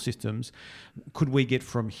tunnel systems. Could we get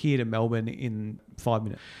from here to Melbourne in 5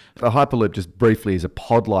 minutes? A Hyperloop, just briefly, is a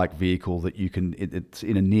pod-like vehicle that you can, it's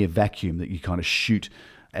in a near vacuum that you kind of shoot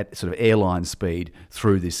at sort of airline speed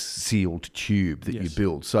through this sealed tube that you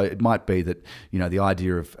build. So it might be that, the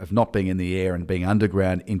idea of not being in the air and being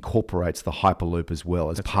underground incorporates the Hyperloop as well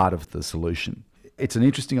as part of the solution. It's an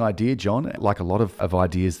interesting idea, John, like a lot of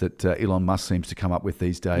ideas that Elon Musk seems to come up with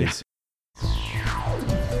these days.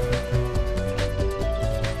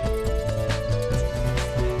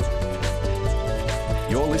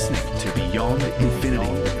 You're listening to Beyond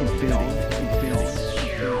Infinity.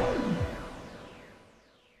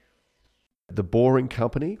 The Boring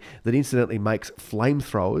Company, that incidentally makes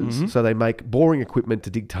flamethrowers. So they make boring equipment to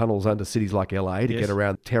dig tunnels under cities like LA to get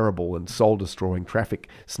around terrible and soul-destroying traffic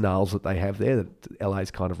snarls that they have there that LA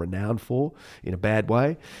is kind of renowned for in a bad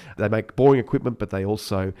way. They make boring equipment, but they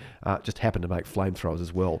also just happen to make flamethrowers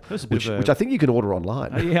as well, which I think you can order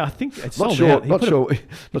online. I think it's not sold sure, out. not sure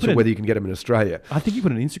whether you can get them in Australia. I think you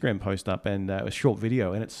put an Instagram post up and a short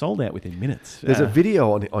video, and it's sold out within minutes. There's a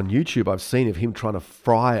video on YouTube I've seen of him trying to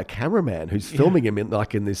fry a cameraman who's filming him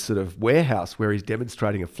in this sort of warehouse where he's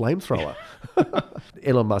demonstrating a flamethrower.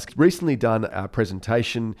 Elon Musk recently done a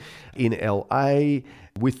presentation in LA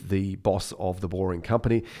with the boss of the Boring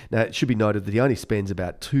Company. Now, it should be noted that he only spends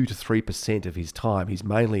about 2 to 3% of his time. He's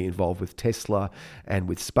mainly involved with Tesla and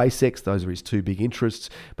with SpaceX. Those are his two big interests,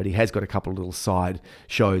 but he has got a couple of little side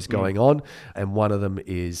shows going on, and one of them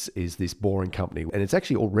is this Boring Company, and it's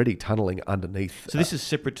actually already tunneling underneath. So this is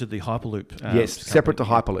separate to the Hyperloop. Yes, separate to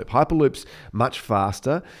Hyperloop. Hyperloop's much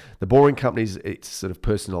faster. The Boring Company's its sort of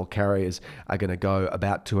personnel carriers are going to go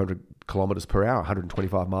about 200 kilometers per hour,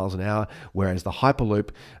 125 miles an hour, whereas the Hyperloop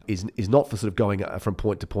is not for sort of going from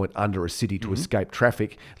point to point under a city to escape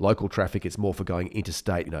traffic, local traffic. It's more for going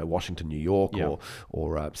interstate, Washington, New York,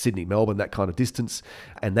 or Sydney, Melbourne, that kind of distance,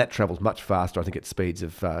 and that travels much faster. I think at speeds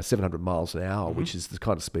of 700 miles an hour, which is the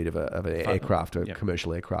kind of speed of an aircraft, a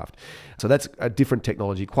commercial aircraft. So that's a different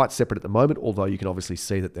technology, quite separate at the moment, although you can obviously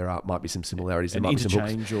see that there might be some similarities. And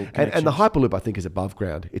interchange or and the Hyperloop, I think, is above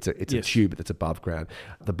ground. It's a tube that's above ground.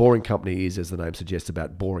 The Boring Company is, as the name suggests,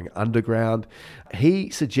 about boring underground. He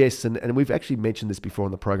suggests, and we've actually mentioned this before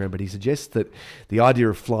on the program, but he suggests that the idea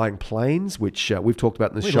of flying planes, which we've talked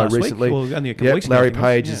about in this show recently. Only a couple weeks ago, Larry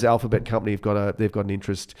Page's Alphabet company they've got an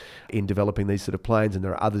interest in developing these sort of planes, and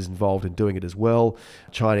there are others involved in doing it as well,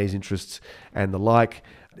 Chinese interests and the like.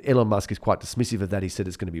 Elon Musk is quite dismissive of that. He said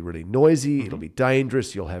it's going to be really noisy. It'll be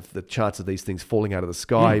dangerous. You'll have the chance of these things falling out of the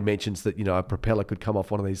sky. He mentions that a propeller could come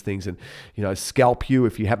off one of these things and scalp you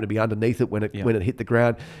if you happen to be underneath it when it hit the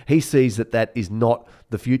ground. He sees that is not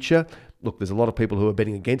the future. Look, there's a lot of people who are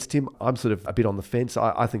betting against him. I'm sort of a bit on the fence.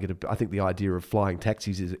 I think the idea of flying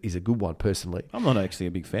taxis is a good one, personally. I'm not actually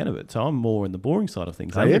a big fan of it, so I'm more in the boring side of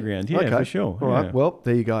things. Underground, for sure. All right. Well,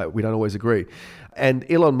 there you go. We don't always agree. And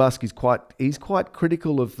Elon Musk is quite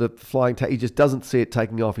critical of the flying taxi. He just doesn't see it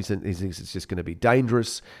taking off. He thinks it's just going to be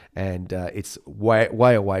dangerous, and it's way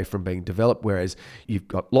away from being developed. Whereas you've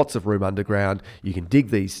got lots of room underground. You can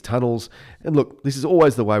dig these tunnels. And look, this is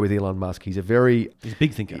always the way with Elon Musk. He's a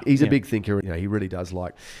big thinker. He's a big thinker. He really does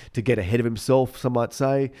like to get ahead of himself, some might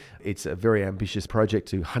say. It's a very ambitious project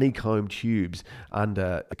to honeycomb tubes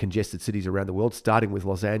under congested cities around the world, starting with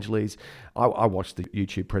Los Angeles. I watched the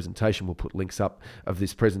YouTube presentation. We'll put links up of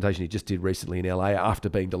this presentation he just did recently in LA after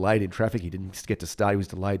being delayed in traffic. He didn't get to start. He was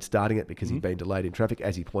delayed starting it because he'd been delayed in traffic,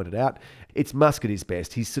 as he pointed out. It's Musk at his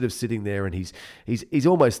best. He's sort of sitting there and he's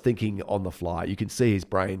almost thinking on the fly. You can see his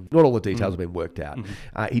brain. Not all the details have been worked out.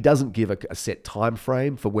 He doesn't give a set time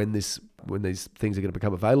frame for when these things are going to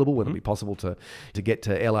become available, when it'll be possible to get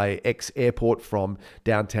to LAX airport from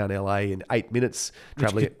downtown LA in 8 minutes,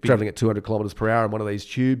 traveling at 200 kilometers per hour in one of these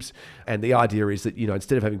tubes. And the idea is that,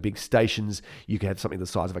 instead of having big stations, you can have something the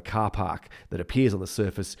size of a car park that appears on the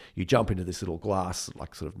surface. You jump into this little glass,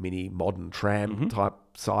 like sort of mini modern tram type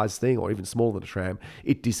size thing, or even smaller than a tram.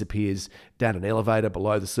 It disappears down an elevator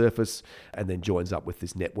below the surface and then joins up with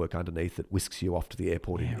this network underneath that whisks you off to the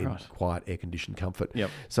airport in quiet, air-conditioned comfort. Yep.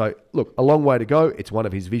 So, look, a long way to go. It's one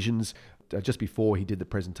of his visions. Just before he did the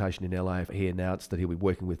presentation in LA, he announced that he'll be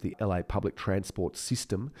working with the LA public transport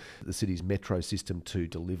system, the city's metro system, to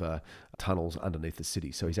deliver tunnels underneath the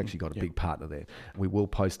city. So he's actually got a big partner there. We will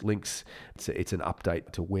post links. It's an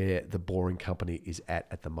update to where the Boring Company is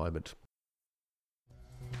at the moment.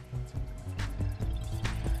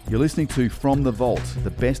 You're listening to From the Vault,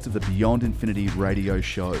 the best of the Beyond Infinity radio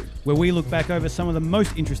show, where we look back over some of the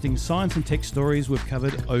most interesting science and tech stories we've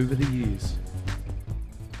covered over the years.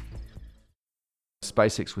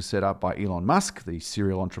 SpaceX was set up by Elon Musk, the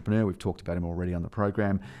serial entrepreneur. We've talked about him already on the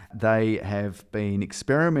program. They have been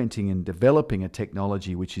experimenting and developing a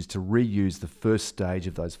technology which is to reuse the first stage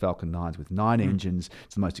of those Falcon 9s with 9 engines.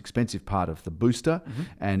 It's the most expensive part of the booster,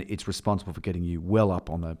 and it's responsible for getting you well up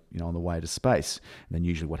on the way to space. And then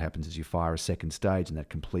usually what happens is you fire a second stage, and that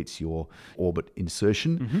completes your orbit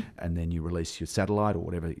insertion, and then you release your satellite or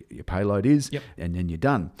whatever your payload is, and then you're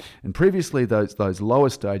done. And previously those lower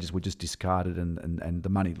stages were just discarded and the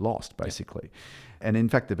money lost, basically. And in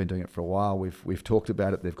fact, they've been doing it for a while. We've talked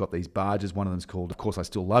about it. They've got these barges. One of them's called, Of Course I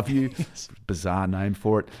Still Love You. Bizarre name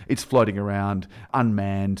for it. It's floating around,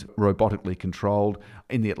 unmanned, robotically controlled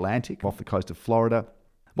in the Atlantic off the coast of Florida.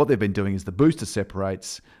 What they've been doing is the booster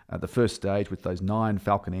separates the first stage with those 9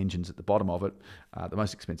 Falcon engines at the bottom of it, the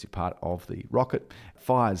most expensive part of the rocket,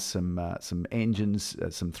 fires some engines,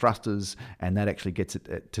 some thrusters, and that actually gets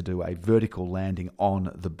it to do a vertical landing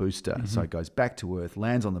on the booster. So it goes back to Earth,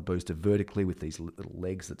 lands on the booster vertically with these little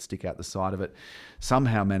legs that stick out the side of it,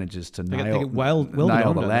 somehow manages to nail the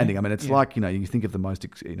landing. I mean, it's like, you think of the most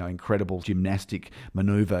incredible gymnastic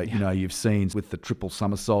maneuver you've seen with the triple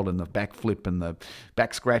somersault and the backflip and the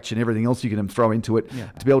back scratch and everything else you can throw into it.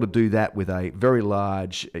 To be able to do that with a very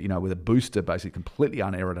large, with a booster basically completely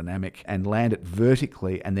unaerodynamic, and land it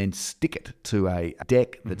vertically and then stick it to a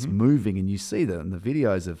deck that's moving, and you see that in the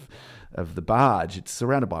videos of the barge. It's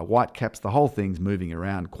surrounded by white caps. The whole thing's moving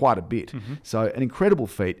around quite a bit. So an incredible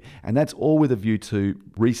feat, and that's all with a view to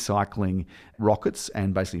recycling rockets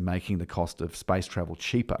and basically making the cost of space travel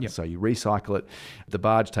cheaper. So you recycle it, the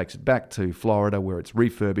barge takes it back to Florida where it's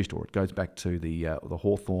refurbished, or it goes back to the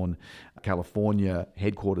Hawthorne, California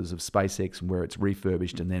headquarters of SpaceX, where it's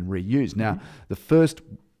refurbished and then reused. Now, the first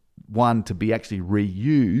one to be actually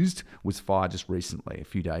reused was fired just recently, a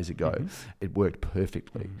few days ago. It worked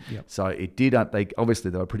perfectly. So it did. They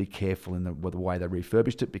were pretty careful in the way they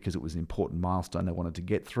refurbished it, because it was an important milestone they wanted to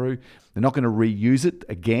get through. They're not going to reuse it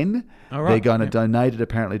again. They're going to donate it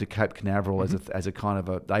apparently to Cape Canaveral as a kind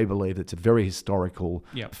of they believe it's a very historical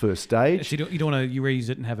first stage. So you don't want to reuse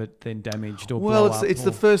it and have it then damaged or blow up. Well, it's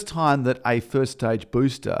the first time that a first stage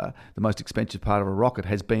booster, the most expensive part of a rocket,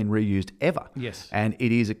 has been reused ever. Yes. And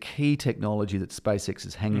it is a key technology that SpaceX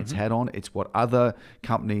is hanging its hat on. It's what other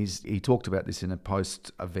companies, he talked about this in a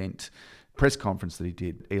post-event press conference that he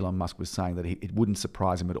did. Elon Musk was saying that it wouldn't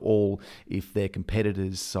surprise him at all if their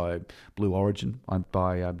competitors, so Blue Origin, owned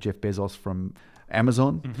by Jeff Bezos from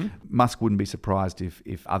Amazon. Musk wouldn't be surprised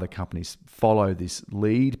if other companies follow this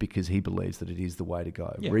lead, because he believes that it is the way to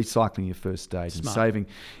go. Recycling your first stage and saving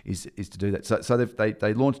is to do that. So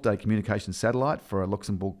they launched a communications satellite for a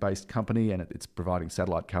Luxembourg-based company, and it's providing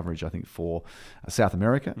satellite coverage, I think, for South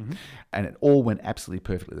America. And it all went absolutely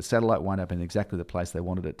perfectly. The satellite wound up in exactly the place they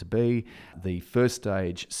wanted it to be. The first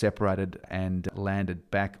stage separated and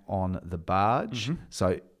landed back on the barge.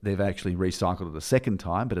 So they've actually recycled it a second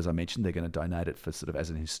time, but as I mentioned, they're going to donate it for sort of as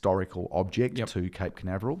an historical object to Cape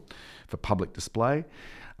Canaveral for public display.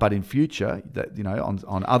 But in future,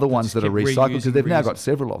 on other ones that are recycled, because they've now got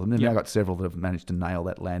several of them. They've now got several that have managed to nail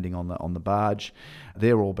that landing on the barge.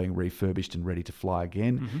 They're all being refurbished and ready to fly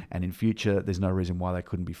again. And in future, there's no reason why they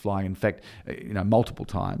couldn't be flying. In fact, multiple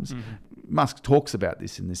times. Musk talks about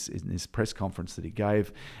this in this press conference that he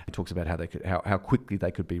gave. He talks about how quickly they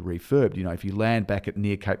could be refurbed. If you land back at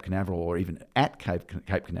near Cape Canaveral, or even at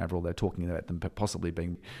Cape Canaveral, they're talking about them possibly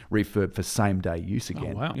being refurbed for same day use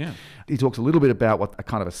again. Oh, wow. Yeah. He talks a little bit about what a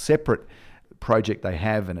kind of a separate project they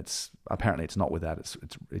have, and it's not without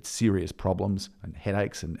it's serious problems and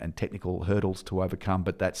headaches and technical hurdles to overcome.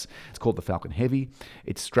 But it's called the Falcon Heavy.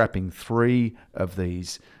 It's strapping 3 of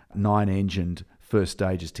these 9-engined first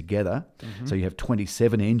stages together. So you have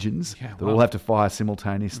 27 engines that all have to fire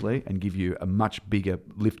simultaneously and give you a much bigger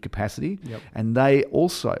lift capacity. Yep. And they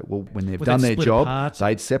also, when they've done their job,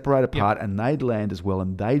 they'd separate apart and they'd land as well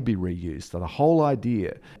and they'd be reused. So the whole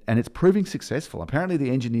idea, and it's proving successful. Apparently the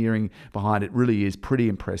engineering behind it really is pretty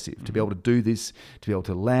impressive. To be able to do this, to be able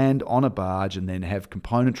to land on a barge and then have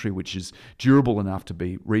componentry which is durable enough to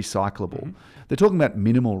be recyclable. They're talking about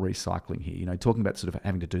minimal recycling here, talking about sort of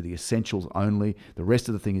having to do the essentials only. The rest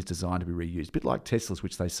of the thing is designed to be reused. A bit like Teslas,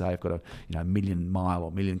 which they say have got a million mile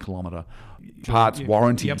or million kilometre parts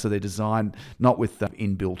warranty. Yep. So they're designed not with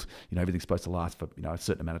inbuilt, everything's supposed to last for a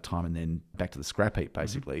certain amount of time and then back to the scrap heap,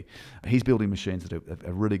 basically. He's building machines that have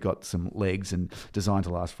really got some legs and designed to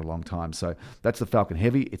last for a long time. So that's the Falcon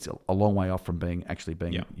Heavy. It's a long way off from being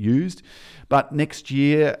used. But next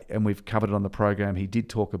year, and we've covered it on the program, he did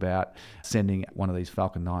talk about sending one of these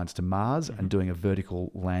Falcon 9s to Mars and doing a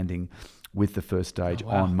vertical landing with the first stage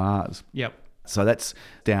on Mars. Yep. So that's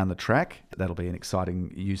down the track. That'll be an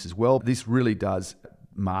exciting use as well. This really does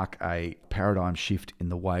mark a paradigm shift in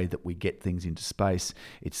the way that we get things into space.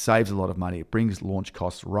 It saves a lot of money. It brings launch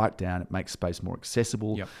costs right down. It makes space more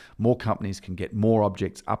accessible. Yep. More companies can get more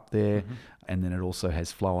objects up there. And then it also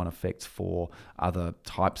has flow-on effects for other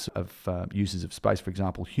types of uses of space, for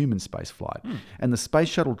example, human space flight. And the Space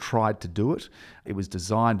Shuttle tried to do it. It was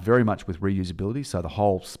designed very much with reusability, so the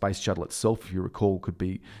whole Space Shuttle itself, if you recall, could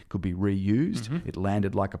be reused. It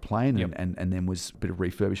landed like a plane and then was a bit of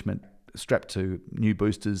refurbishment strapped to new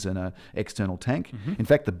boosters and an external tank. In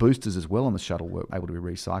fact, the boosters as well on the shuttle were able to be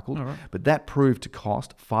recycled. But that proved to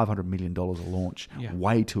cost $500 million a launch.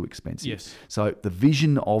 Way too expensive. Yes. So the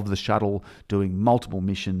vision of the shuttle doing multiple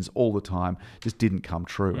missions all the time just didn't come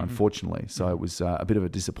true, unfortunately. So it was a bit of a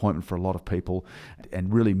disappointment for a lot of people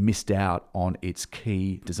and really missed out on its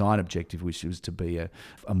key design objective, which was to be a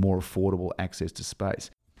more affordable access to space.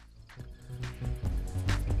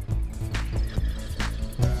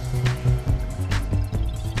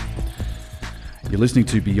 You're listening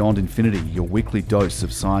to Beyond Infinity, your weekly dose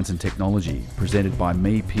of science and technology, presented by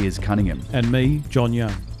me, Piers Cunningham. And me, John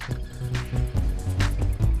Young.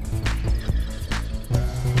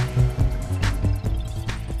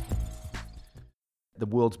 The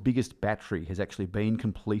world's biggest battery has actually been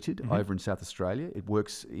completed over in South Australia. It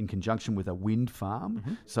works in conjunction with a wind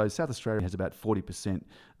farm. So South Australia has about 40%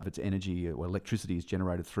 of its energy or electricity is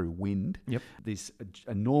generated through wind. This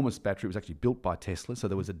enormous battery was actually built by Tesla. So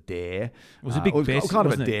there was a dare. It was a big bet, kind of a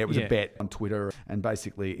wasn't dare. it? It was a bet on Twitter. And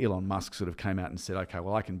basically Elon Musk sort of came out and said, okay,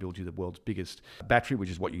 well, I can build you the world's biggest battery, which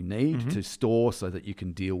is what you need to store so that you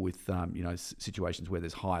can deal with situations where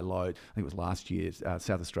there's high load. I think it was last year,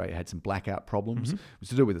 South Australia had some blackout problems. It was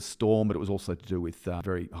to do with a storm, but it was also to do with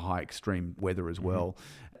very high extreme weather as well.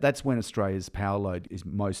 That's when Australia's power load is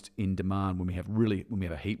most in demand, when we have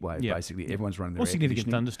a heat wave, basically. Everyone's running their Or air significant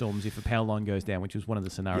conditioning. thunderstorms if a power line goes down, which was one of the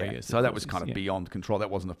scenarios. Yeah, so that was kind of beyond control. That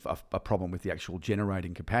wasn't a problem with the actual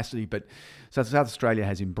generating capacity. But so South Australia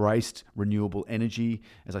has embraced renewable energy.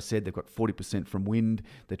 As I said, they've got 40% from wind.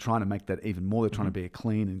 They're trying to make that even more. They're trying to be a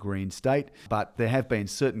clean and green state. But there have been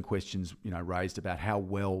certain questions, raised about how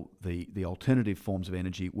well the alternative forms of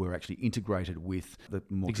energy were actually integrated with the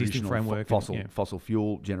more Existing traditional framework fossil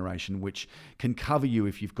fuel generation, which can cover you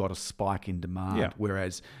if you've got a spike in demand.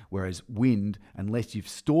 Whereas wind, unless you've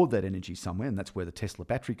stored that energy somewhere, and that's where the Tesla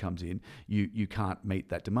battery comes in, you can't meet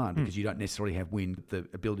that demand because you don't necessarily have wind, the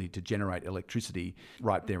ability to generate electricity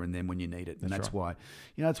right there and then when you need it. And that's why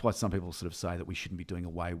some people sort of say that we shouldn't be doing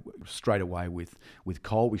straight away with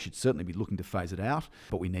coal. We should certainly be looking to phase it out,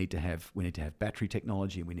 but we need to have battery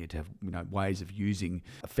technology, and we need to have ways of using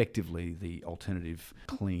effectively the alternative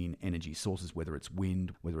clean energy sources, whether it's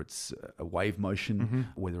wind, whether it's a wave motion,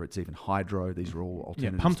 whether it's even hydro. These are all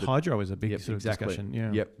alternatives. Pumped hydro is a big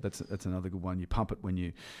discussion. That's another good one. You pump it when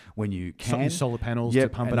you can. Solar panels to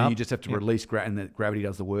pump it up. You just have to release and that gravity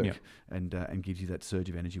does the work and gives you that surge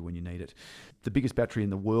of energy when you need it. The biggest battery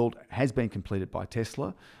in the world has been completed by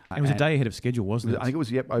Tesla. It was a day ahead of schedule, wasn't it? I think it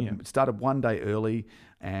was. It started one day early.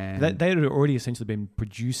 And they had already essentially been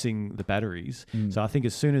producing the batteries. So I think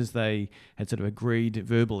as soon as they had sort of agreed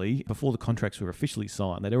verbally, before the contracts were officially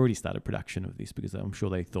signed, they'd already started production of this, because I'm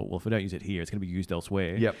sure they thought, well, if we don't use it here, it's going to be used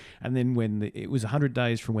elsewhere. And then when it was 100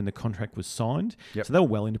 days from when the contract was signed, so they were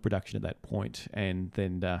well into production at that point. And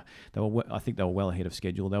then I think they were well ahead of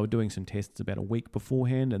schedule. They were doing some tests about a week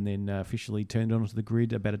beforehand, and then officially turned onto the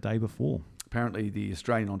grid about a day before. Apparently, the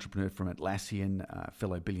Australian entrepreneur from Atlassian,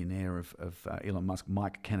 fellow billionaire of Elon Musk,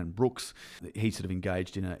 Mike Cannon-Brookes, he sort of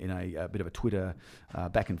engaged in a bit of a Twitter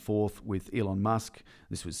back and forth with Elon Musk.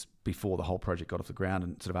 This was before the whole project got off the ground,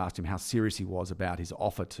 and sort of asked him how serious he was about his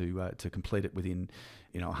offer to complete it within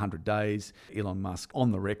 100 days. Elon Musk,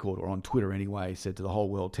 on the record, or on Twitter anyway, said to the whole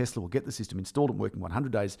world, Tesla will get the system installed and working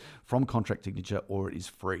 100 days from contract signature, or it is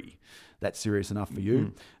free. That's serious enough for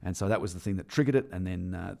you. And so that was the thing that triggered it. And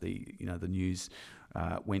then the news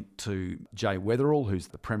went to Jay Weatherill, who's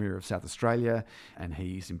the Premier of South Australia, and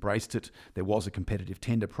he's embraced it. There was a competitive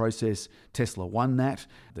tender process. Tesla won that.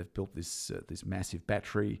 They've built this massive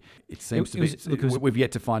battery. It seems we've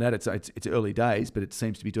yet to find out. It's early days, but it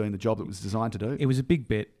seems to be doing the job it was designed to do. It was a big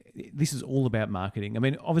bet. This is all about marketing. I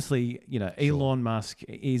mean, obviously, Elon Musk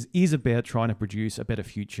is about trying to produce a better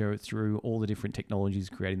future through all the different technologies,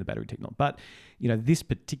 creating the battery technology. But, this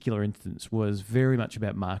particular instance was very much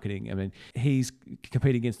about marketing. I mean, he's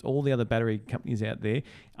competing against all the other battery companies out there.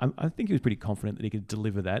 I think he was pretty confident that he could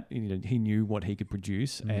deliver that. He knew what he could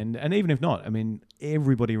produce. And even if not, I mean,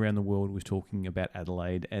 everybody around the world was talking about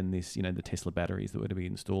Adelaide and this, the Tesla batteries that were to be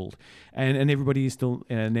installed. And everybody is still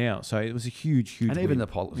now. So it was a huge And even win. the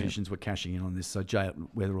politicians were cashing in on this. So Jay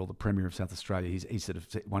Weatherill, the Premier of South Australia, he sort of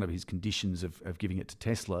said one of his conditions of giving it to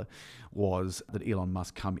Tesla was that Elon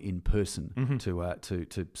Musk come in person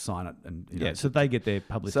to sign it. And so they get their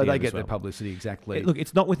publicity. Their publicity, exactly. Look,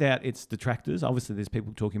 it's not without its detractors. Obviously, there's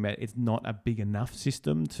people talking about it's not a big enough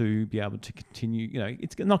system to be able to continue.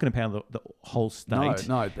 It's not going to power the whole state.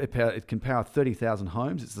 No, it can power 30,000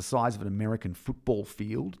 homes. It's the size of an American football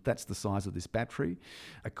field. That's the size of this battery.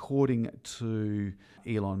 According to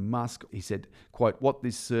Elon Musk, he said, quote, "What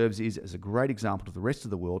this serves is as a great example to the rest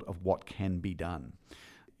of the world of what can be done."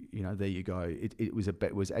 There you go. It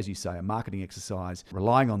was, as you say, a marketing exercise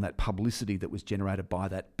relying on that publicity that was generated by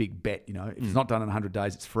that big bet. If it's not done in 100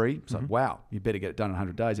 days, it's free. It's like, wow, you better get it done in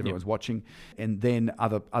 100 days. Everyone's watching. And then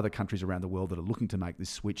other countries around the world that are looking to make this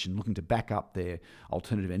switch and looking to back up their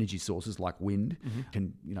alternative energy sources like wind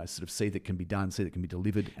can, sort of see that can be done, see that can be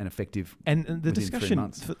delivered and effective. And the within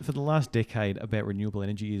discussion for the last decade about renewable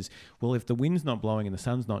energy is, well, if the wind's not blowing and the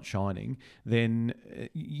sun's not shining, then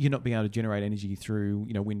you're not being able to generate energy through,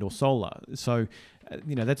 wind or solar. So,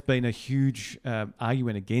 that's been a huge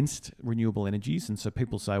argument against renewable energies. And so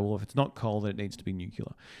people say, well, if it's not coal, then it needs to be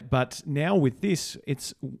nuclear. But now with this,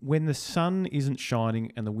 it's when the sun isn't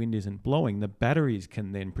shining and the wind isn't blowing, the batteries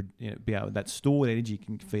can then be able, that stored energy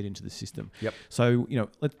can feed into the system. Yep. So,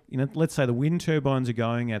 let's say the wind turbines are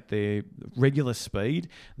going at their regular speed.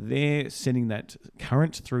 They're sending that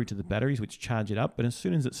current through to the batteries, which charge it up. But as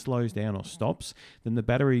soon as it slows down or stops, then the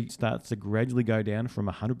battery starts to gradually go down from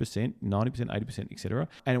 100%, 90%, 80%, etc.,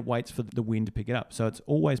 and it waits for the wind to pick it up. So it's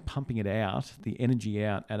always pumping it out, the energy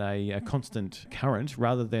out at a constant current,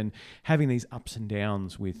 rather than having these ups and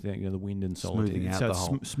downs with the wind and solar.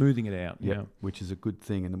 Smoothing it out, which is a good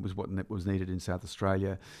thing, and it was what was needed in South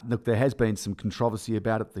Australia. Look, there has been some controversy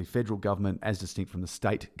about it. The federal government, as distinct from the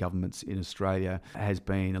state governments in Australia, has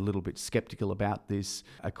been a little bit sceptical about this.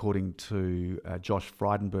 According to Josh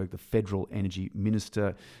Frydenberg, the federal energy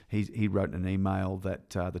minister, he wrote in an email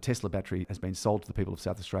that the Tesla battery has been sold to the people of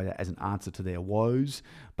South Australia as an answer to their woes,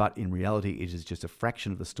 but in reality it is just a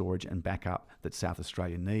fraction of the storage and backup that South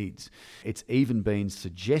Australia needs. It's even been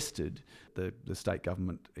suggested the state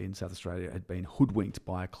government in South Australia had been hoodwinked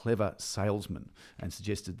by a clever salesman and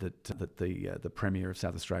suggested that the Premier of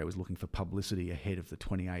South Australia was looking for publicity ahead of the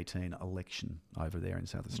 2018 election over there in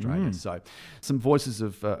South Australia. So some voices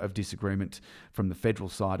of disagreement from the federal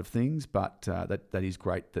side of things, but that is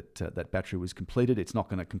great that that battery was completed. It's not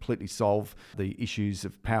going to completely solve the issues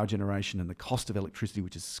of power generation and the cost of electricity,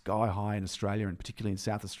 which is sky high in Australia and particularly in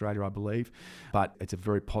South Australia, I believe, but it's a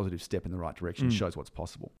very positive step in the right direction. It shows what's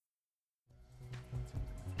possible.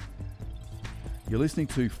 You're listening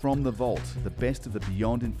to From the Vault, the best of the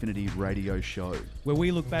Beyond Infinity radio show, where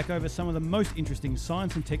we look back over some of the most interesting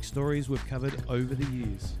science and tech stories we've covered over the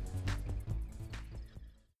years.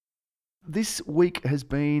 This week has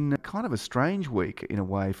been kind of a strange week in a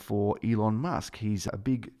way for Elon Musk. He's a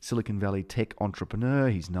big Silicon Valley tech entrepreneur.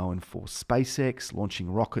 He's known for SpaceX,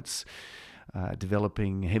 launching rockets,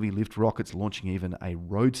 developing heavy lift rockets, launching even a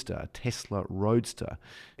Roadster, Tesla Roadster,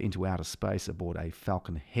 into outer space aboard a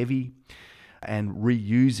Falcon Heavy, and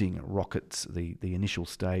reusing rockets, the initial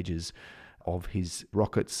stages of his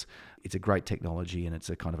rockets. It's a great technology, and it's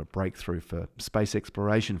a kind of a breakthrough for space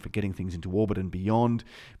exploration, for getting things into orbit and beyond,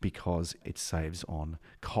 because it saves on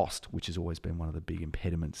cost, which has always been one of the big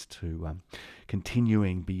impediments to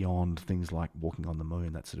continuing beyond things like walking on the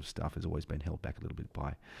moon. That sort of stuff has always been held back a little bit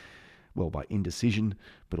by by indecision,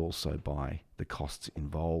 but also by the costs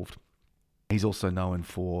involved. He's also known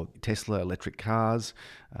for Tesla electric cars,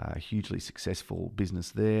 a hugely successful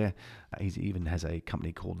business there. He even has a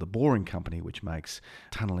company called The Boring Company, which makes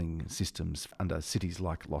tunnelling systems under cities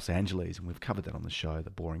like Los Angeles, and we've covered that on the show, The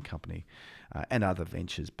Boring Company, and other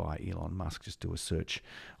ventures by Elon Musk. Just do a search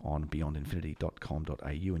on beyondinfinity.com.au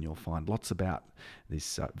and you'll find lots about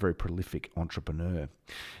this very prolific entrepreneur.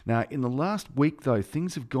 Now, in the last week, though,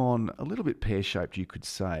 things have gone a little bit pear-shaped, you could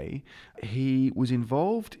say. He was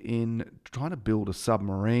involved in trying to build a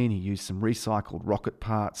submarine. He used some recycled rocket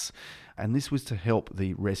parts, and this was to help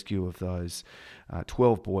the rescue of those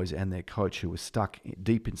 12 boys and their coach who were stuck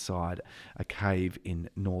deep inside a cave in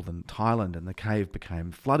northern Thailand. And the cave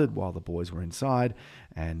became flooded while the boys were inside,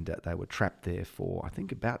 and they were trapped there for, I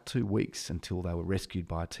think, about 2 weeks until they were rescued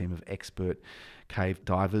by a team of expert cave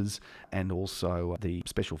divers, and also the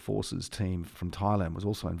Special Forces team from Thailand was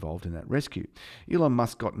also involved in that rescue. Elon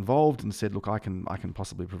Musk got involved and said, look, I can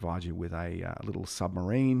possibly provide you with a little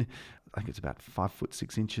submarine. I think it's about 5 foot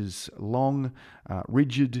 6 inches long,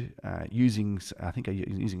 rigid, using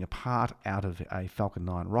a part out of a Falcon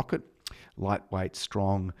 9 rocket, lightweight,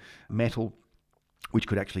 strong metal, which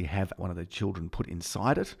could actually have one of the children put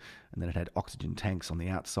inside it, and then it had oxygen tanks on the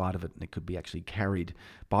outside of it, and it could be actually carried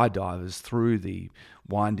by divers through the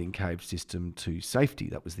winding cave system to safety.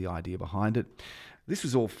 That was the idea behind it. This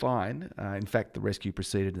was all fine. In fact, the rescue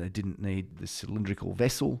proceeded, and they didn't need the cylindrical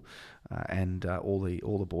vessel, and all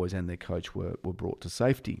the boys and their coach were brought to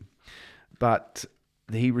safety. But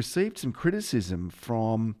he received some criticism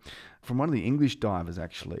from one of the English divers,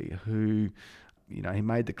 actually, who, he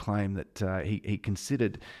made the claim that he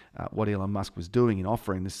considered what Elon Musk was doing in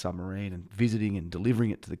offering this submarine and visiting and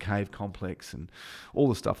delivering it to the cave complex and all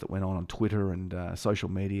the stuff that went on Twitter and social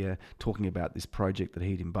media talking about this project that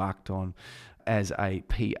he'd embarked on as a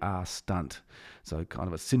PR stunt. So kind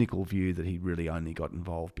of a cynical view that he really only got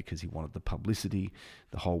involved because he wanted the publicity.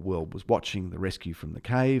 The whole world was watching the rescue from the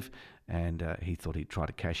cave, and he thought he'd try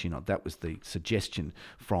to cash in on. That was the suggestion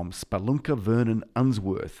from Spelunker Vernon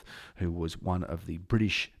Unsworth, who was one of the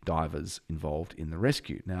British divers involved in the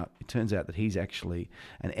rescue. Now, it turns out that he's actually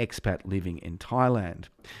an expat living in Thailand.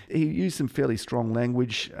 He used some fairly strong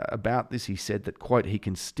language about this. He said that, quote, he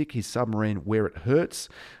can stick his submarine where it hurts.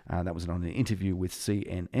 That was on an interview with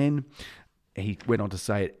CNN. He went on to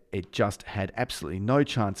say it just had absolutely no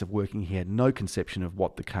chance of working. He had no conception of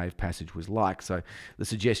what the cave passage was like. So the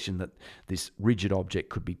suggestion that this rigid object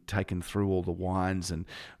could be taken through all the winds and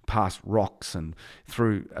past rocks and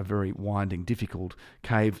through a very winding, difficult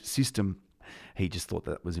cave system, he just thought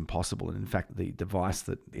that was impossible. And in fact, the device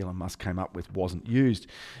that Elon Musk came up with wasn't used.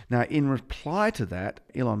 Now, in reply to that,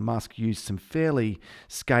 Elon Musk used some fairly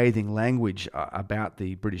scathing language about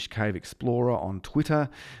the British Cave Explorer on Twitter.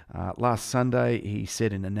 Last Sunday, he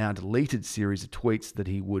said in a now deleted series of tweets that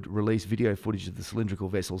he would release video footage of the cylindrical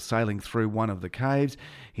vessel sailing through one of the caves.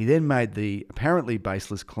 He then made the apparently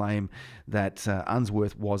baseless claim that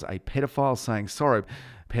Unsworth was a pedophile, saying, sorry,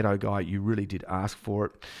 pedo guy, you really did ask for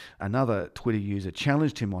it. Another Twitter user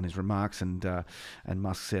challenged him on his remarks, and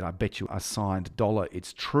Musk said, I bet you a signed dollar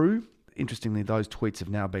it's true. Interestingly, those tweets have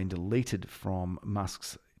now been deleted from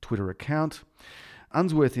Musk's Twitter account.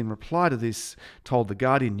 Unsworth, in reply to this, told the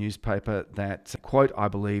Guardian newspaper that, quote, I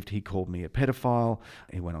believed he called me a pedophile.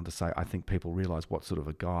 He went on to say, I think people realise what sort of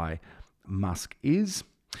a guy Musk is.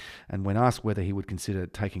 And when asked whether he would consider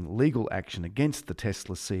taking legal action against the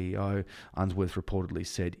Tesla CEO, Unsworth reportedly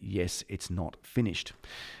said, yes, it's not finished.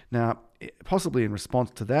 Now, possibly in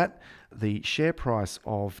response to that, the share price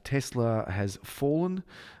of Tesla has fallen.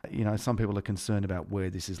 Some people are concerned about where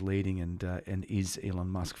this is leading, and is Elon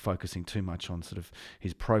Musk focusing too much on sort of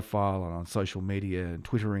his profile and on social media and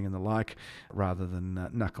Twittering and the like, rather than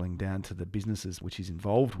knuckling down to the businesses which he's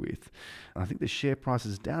involved with. And I think the share price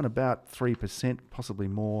is down about 3%, possibly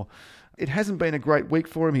more. It hasn't been a great week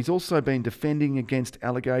for him. He's also been defending against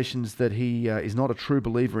allegations that he is not a true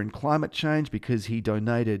believer in climate change because he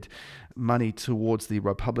donated money towards the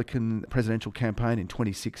Republican presidential campaign in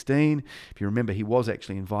 2016. If you remember, he was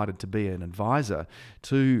actually invited to be an advisor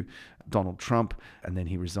to Donald Trump, and then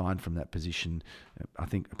he resigned from that position. I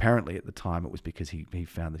think apparently at the time it was because he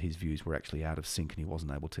found that his views were actually out of sync and he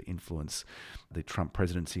wasn't able to influence the Trump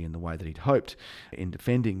presidency in the way that he'd hoped. In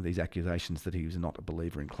defending these accusations that he was not a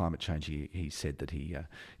believer in climate change, he said that he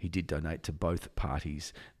did donate to both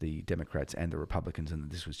parties, the Democrats and the Republicans, and that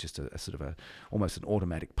this was just a sort of almost an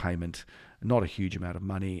automatic payment, not a huge amount of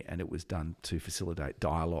money, and it was done to facilitate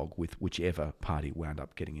dialogue with whichever party wound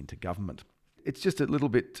up getting into government. It's just a little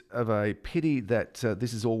bit of a pity that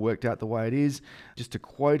this has all worked out the way it is. Just to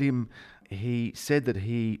quote him, he said that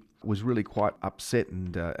he was really quite upset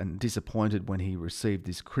and disappointed when he received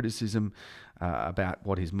this criticism about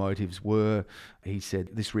what his motives were. He said,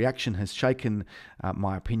 "This reaction has shaken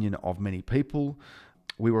my opinion of many people.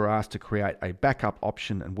 We were asked to create a backup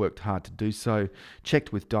option and worked hard to do so.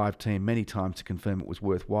 Checked with Dive Team many times to confirm it was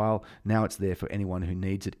worthwhile. Now it's there for anyone who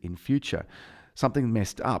needs it in future. Something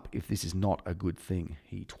messed up if this is not a good thing,"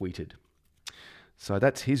 he tweeted. So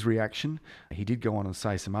that's his reaction. He did go on and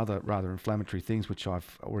say some other rather inflammatory things, which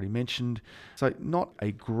I've already mentioned. So not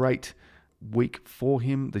a great week for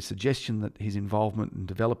him. The suggestion that his involvement in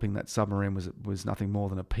developing that submarine was nothing more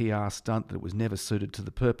than a PR stunt, that it was never suited to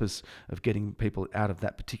the purpose of getting people out of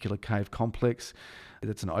that particular cave complex.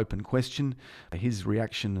 That's an open question. His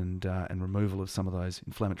reaction and removal of some of those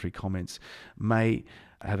inflammatory comments may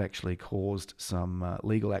have actually caused some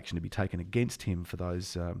legal action to be taken against him for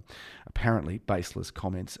those apparently baseless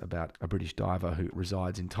comments about a British diver who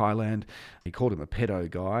resides in Thailand. He called him a pedo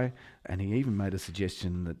guy, and he even made a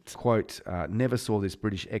suggestion that, quote, "never saw this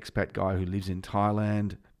British expat guy who lives in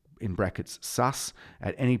Thailand," in brackets, sus,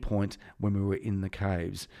 "at any point when we were in the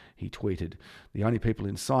caves," he tweeted. "The only people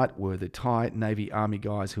in sight were the Thai Navy Army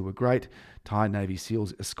guys who were great. Thai Navy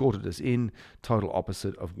SEALs escorted us in, total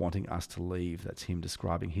opposite of wanting us to leave." That's him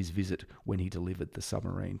describing his visit when he delivered the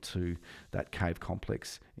submarine to that cave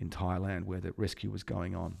complex in Thailand where the rescue was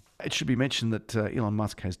going on. It should be mentioned that Elon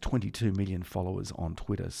Musk has 22 million followers on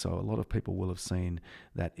Twitter, so a lot of people will have seen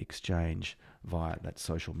that exchange via that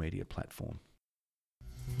social media platform.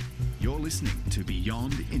 You're listening to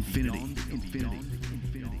Beyond Infinity.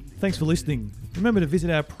 Thanks for listening. Remember to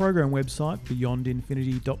visit our program website,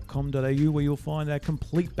 beyondinfinity.com.au, where you'll find our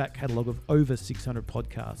complete back catalogue of over 600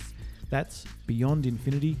 podcasts. That's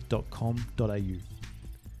beyondinfinity.com.au.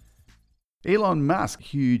 Elon Musk,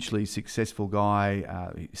 hugely successful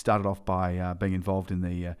guy. He started off by being involved in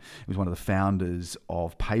he was one of the founders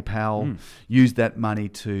of PayPal, used that money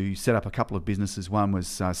to set up a couple of businesses. One was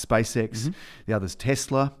SpaceX, the other's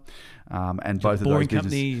Tesla. And both of those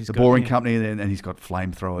businesses, the boring company, and he's got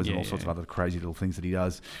flamethrowers and all sorts of other crazy little things that he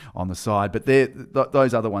does on the side. But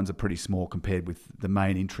those other ones are pretty small compared with the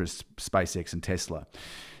main interests, SpaceX and Tesla.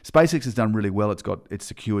 SpaceX has done really well. It's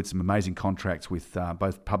secured some amazing contracts with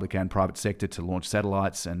both public and private sector to launch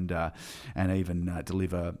satellites and even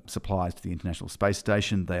deliver supplies to the International Space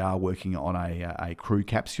Station. They are working on a crew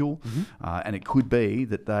capsule, and it could be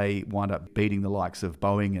that they wind up beating the likes of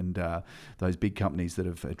Boeing and those big companies that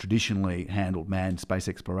have traditionally handled manned space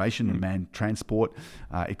exploration and manned transport.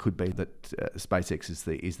 It could be that SpaceX is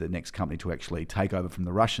the next company to actually take over from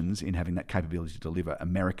the Russians in having that capability to deliver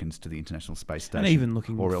Americans to the International Space Station. And even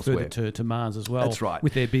looking elsewhere. Further to Mars as well. That's right.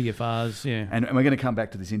 With their BFRs, yeah. And we're going to come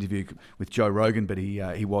back to this interview with Joe Rogan, but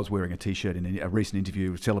he was wearing a T-shirt in a recent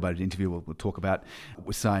interview, a celebrated interview we'll talk about,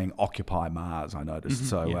 was saying Occupy Mars, I noticed.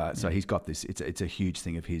 So he's got this, it's a huge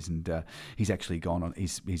thing of his, and he's actually gone on,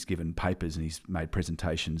 he's given papers and he's made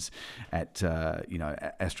presentations at,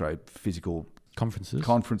 astrophysical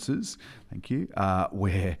conferences, thank you,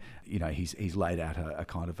 where he's laid out a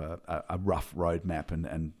kind of a rough roadmap,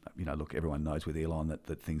 and look, everyone knows with Elon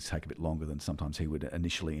that things take a bit longer than sometimes he would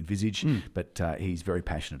initially envisage, but he's very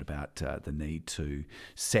passionate about the need to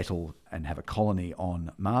settle and have a colony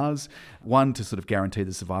on Mars. One, to sort of guarantee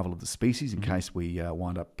the survival of the species in case we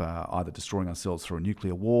wind up either destroying ourselves through a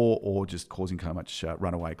nuclear war or just causing so much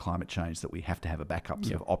runaway climate change that we have to have a backup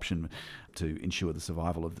sort of option to ensure the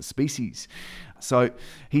survival of the species. So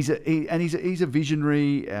he's a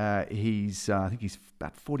visionary. I think he's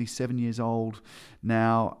about 47 years old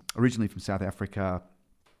now. Originally from South Africa.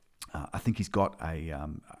 I think he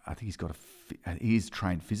is a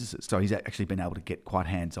trained physicist, so he's actually been able to get quite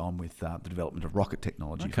hands-on with the development of rocket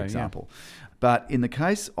technology, for example. But in the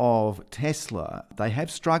case of Tesla, they have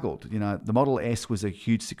struggled. The Model S was a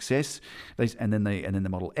huge success, and then the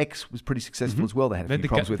Model X was pretty successful as well. They had a few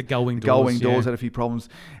problems with the gullwing doors. Had a few problems.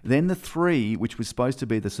 Then the 3, which was supposed to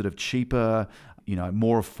be the sort of cheaper,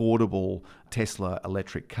 more affordable Tesla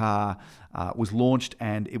electric car, was launched,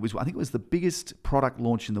 and I think it was the biggest product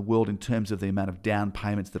launch in the world in terms of the amount of down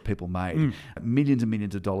payments that people made. Millions and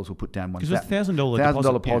millions of dollars were put down. Because it was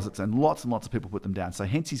 $1,000 deposits, and lots of people put them down. So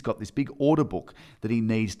hence he's got this big order book that he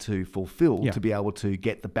needs to fulfill to be able to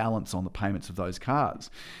get the balance on the payments of those cars.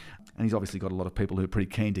 And he's obviously got a lot of people who are pretty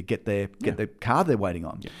keen to get their car they're waiting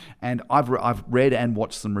on. Yeah. And I've read and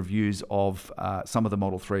watched some reviews of some of the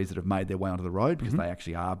Model 3s that have made their way onto the road, because they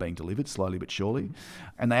actually are being delivered slowly but surely.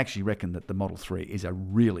 And they actually reckon that the Model 3 is a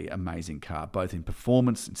really amazing car, both in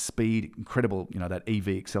performance and speed, incredible, that EV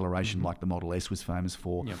acceleration like the Model S was famous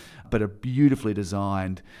for, but a beautifully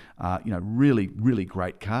designed, really, really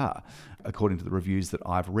great car, according to the reviews that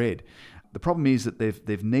I've read. The problem is that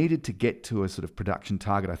they've needed to get to a sort of production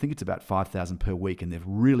target. I think it's about 5,000 per week, and they've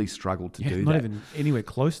really struggled to do that. Not even anywhere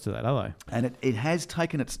close to that, are they? And it has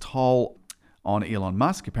taken its toll on Elon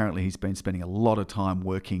Musk. Apparently, he's been spending a lot of time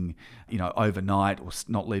working, overnight, or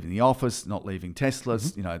not leaving the office, not leaving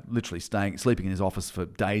Tesla's, literally sleeping in his office for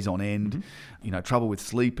days on end, trouble with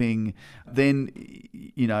sleeping. Then,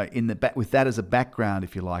 with that as a background,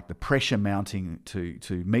 if you like, the pressure mounting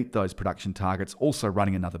to meet those production targets, also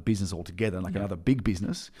running another business altogether, another big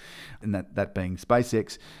business, and that being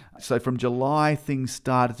SpaceX. So from July, things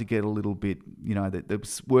started to get a little bit, there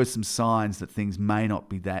were some signs that things may not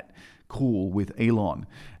be that cool with Elon.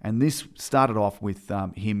 And this started off with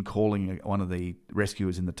him calling one of the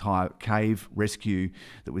rescuers in the Thai cave rescue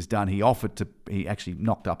that was done. He actually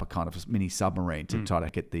knocked up a kind of mini submarine to try to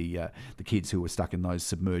get the kids who were stuck in those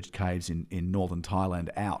submerged caves in northern Thailand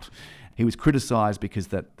out. He was criticised because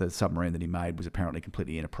the submarine that he made was apparently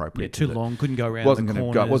completely inappropriate. Yeah, too long, couldn't go around wasn't the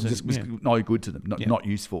going to corners. go. Was no good to them. Not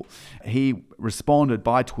useful. He responded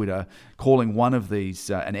by Twitter, calling one of these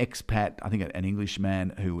an expat, I think an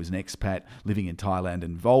Englishman who was an expat living in Thailand,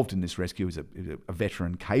 involved in this rescue, is a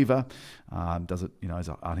veteran caver. Does it,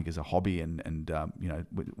 I think as a hobby, and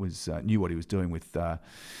was knew what he was doing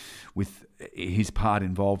with his part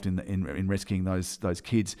involved in rescuing those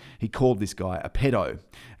kids. He called this guy a pedo,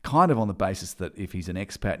 kind of on the basis that if he's an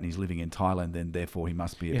expat and he's living in Thailand, then therefore he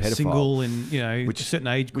must be a pedophile. Single and which a certain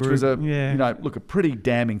age group. Which was a pretty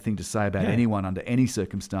damning thing to say about anyone under any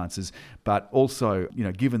circumstances. But also,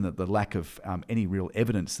 given that the lack of any real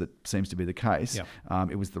evidence that seems to be the case,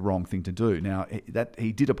 it was the wrong thing to do. Now that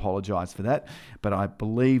he did apologise for that, but I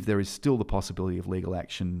believe there is still the possibility of legal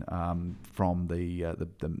action from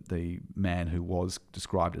the man who was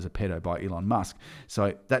described as a pedo by Elon Musk.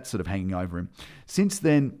 So that's sort of hanging over him. Since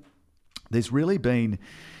then, there's really been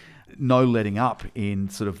no letting up in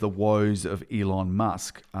sort of the woes of Elon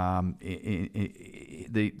Musk, and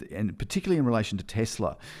particularly in relation to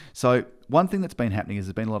Tesla. So one thing that's been happening is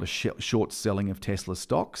there's been a lot of short selling of Tesla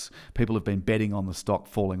stocks. People have been betting on the stock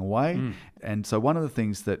falling away. And so one of the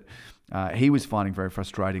things that he was finding very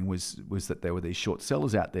frustrating was that there were these short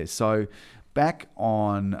sellers out there. So back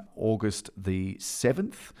on August the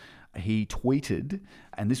 7th, he tweeted,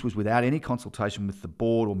 and this was without any consultation with the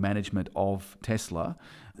board or management of Tesla,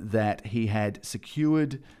 that he had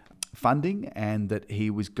secured funding and that he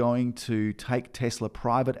was going to take Tesla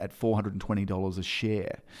private at $420 a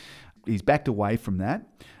share. He's backed away from that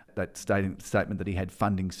statement that he had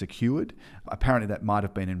funding secured. Apparently that might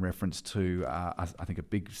have been in reference to, I think, a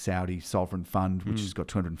big Saudi sovereign fund, which has got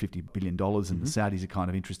 $250 billion, and the Saudis are kind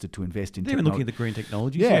of interested to invest in They've been looking at the green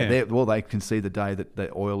technologies. Yeah. They can see the day that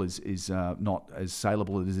the oil is not as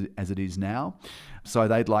saleable as it is now. So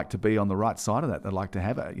they'd like to be on the right side of that. They'd like to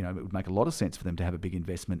have it would make a lot of sense for them to have a big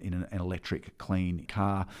investment in an electric, clean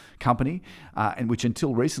car company, and which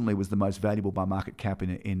until recently was the most valuable by market cap,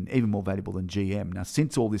 in even more valuable than GM. Now,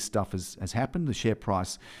 since all this stuff has happened, the share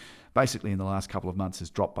price basically in the last couple of months has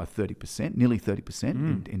dropped by 30%, nearly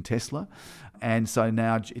 30% in Tesla. And so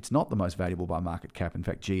now it's not the most valuable by market cap. In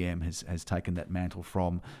fact, GM has taken that mantle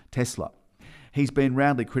from Tesla. He's been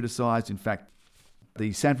roundly criticised. In fact,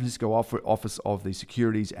 the San Francisco office of the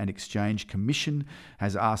Securities and Exchange Commission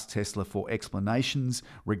has asked Tesla for explanations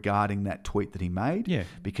regarding that tweet that he made. Yeah,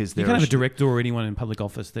 because you can't have a director or anyone in public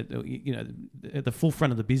office that at the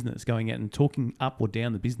forefront of the business going out and talking up or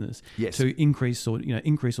down the business to increase or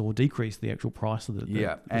decrease the actual price of the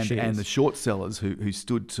shares. And the short sellers who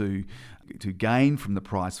stood to gain from the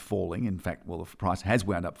price falling. In fact, the price has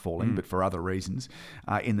wound up falling, but for other reasons.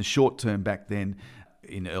 In the short term back then,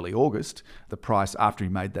 in early August, the price, after he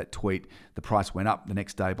made that tweet, the price went up the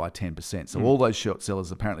next day by 10%. So all those short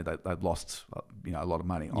sellers, apparently they'd lost a lot of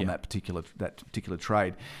money on that particular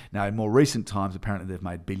trade. Now, in more recent times, apparently they've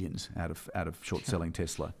made billions out of short selling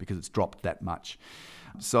Tesla because it's dropped that much.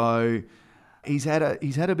 So he's had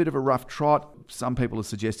a bit of a rough trot. Some people are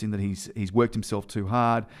suggesting that he's worked himself too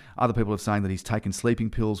hard. Other people are saying that he's taken sleeping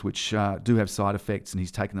pills, which do have side effects, and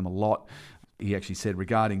he's taken them a lot. He actually said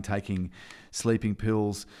regarding taking sleeping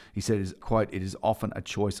pills, he said, quote, "It is often a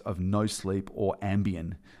choice of no sleep or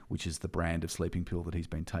Ambien," which is the brand of sleeping pill that he's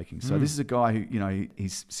been taking. So this is a guy who,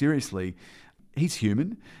 he's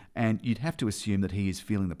human, and you'd have to assume that he is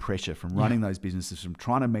feeling the pressure from running those businesses, from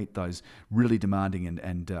trying to meet those really demanding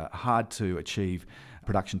and hard to achieve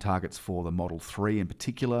production targets for the Model 3 in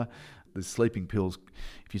particular. the sleeping pills,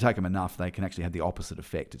 if you take them enough, they can actually have the opposite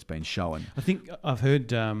effect. It's been shown. I think I've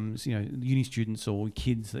heard, uni students or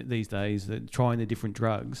kids these days that trying the different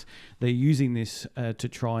drugs, they're using this to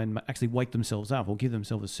try and actually wake themselves up or give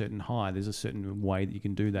themselves a certain high. There's a certain way that you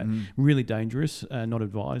can do that. Really dangerous, not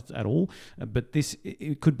advised at all. But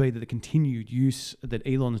it could be that the continued use that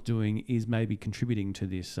Elon's doing is maybe contributing to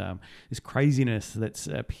this this craziness that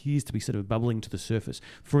appears to be sort of bubbling to the surface.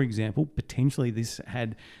 For example, potentially this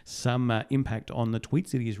had some impact on the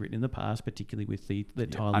tweets that he has written in the past, particularly with the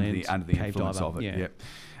Thailand under the cave influence diver. of it. Yeah.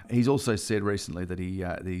 He's also said recently that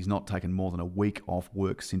he's not taken more than a week off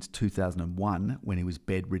work since 2001 when he was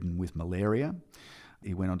bedridden with malaria.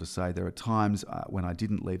 He went on to say, there are times when I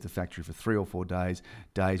didn't leave the factory for 3 or 4 days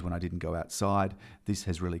when I didn't go outside. This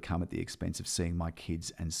has really come at the expense of seeing my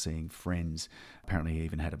kids and seeing friends. Apparently he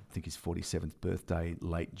even had, I think, his 47th birthday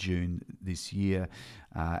late June this year,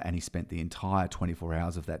 and he spent the entire 24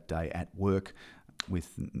 hours of that day at work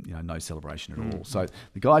with no celebration at all. So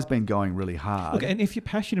the guy's been going really hard. Look, and if you're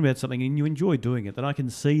passionate about something and you enjoy doing it, then I can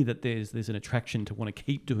see that there's an attraction to want to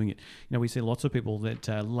keep doing it. We see lots of people that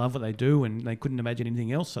love what they do and they couldn't imagine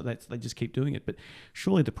anything else, so they just keep doing it. But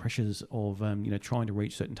surely the pressures of trying to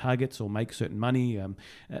reach certain targets or make certain money,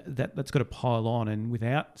 that's got to pile on, and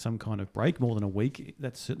without some kind of break, more than a week,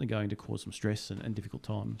 that's certainly going to cause some stress and difficult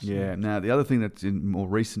times. Yeah. Now the other thing that's in more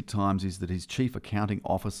recent times is that his chief accounting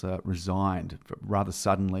officer resigned rather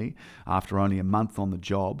suddenly after only a month on the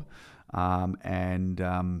job, that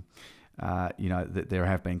there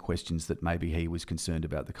have been questions that maybe he was concerned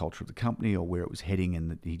about the culture of the company or where it was heading,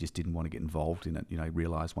 and that he just didn't want to get involved in it. He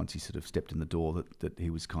realised once he sort of stepped in the door that he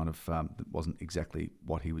was kind of that wasn't exactly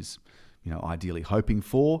what he was ideally hoping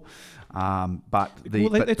for.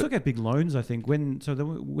 They took out big loans, I think. When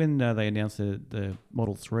they announced the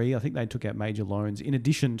Model 3, I think they took out major loans in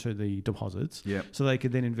addition to the deposits. Yep. So they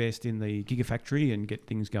could then invest in the Gigafactory and get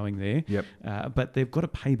things going there. Yep. But they've got to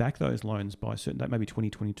pay back those loans by a certain date, maybe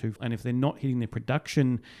 2022. And if they're not hitting their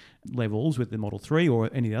production levels with the Model 3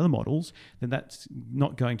 or any of the other models, then that's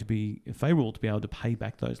not going to be favourable to be able to pay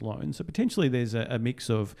back those loans. So potentially there's a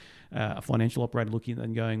mix of a financial operator looking at it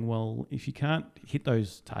and going, well, if you can't hit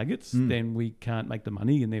those targets, then we can't make the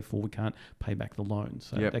money, and therefore we can't pay back the loans.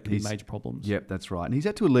 So that could be major problems. Yep, that's right. And he's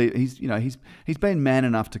had to leave. He's been man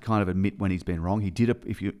enough to kind of admit when he's been wrong. He did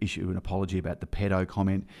issue an apology about the pedo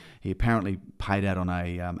comment. He apparently paid out on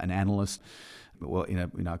an analyst. Well,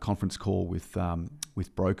 in a conference call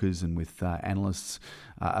with brokers and with analysts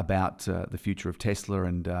about the future of Tesla,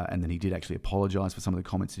 and then he did actually apologise for some of the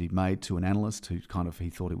comments that he'd made to an analyst who he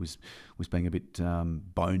thought it was being a bit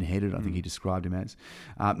boneheaded. I think he described him as.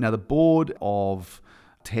 Now the board of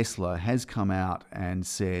Tesla has come out and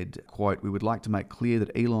said, quote, "We would like to make clear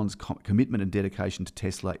that Elon's commitment and dedication to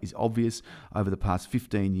Tesla is obvious. Over the past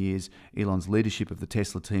 15 years, Elon's leadership of the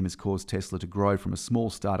Tesla team has caused Tesla to grow from a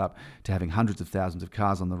small startup to having hundreds of thousands of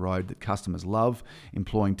cars on the road that customers love,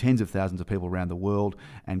 employing tens of thousands of people around the world,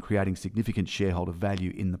 and creating significant shareholder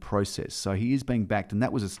value in the process." So he is being backed, and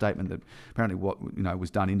that was a statement that apparently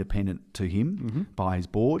was done independent to him by his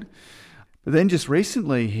board. But then just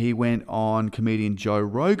recently, he went on comedian Joe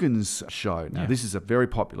Rogan's show. Now, this is a very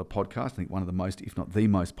popular podcast. I think one of the most, if not the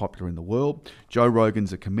most popular in the world. Joe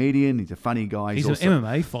Rogan's a comedian. He's a funny guy. He's also an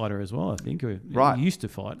MMA fighter as well, I think. Right. He used to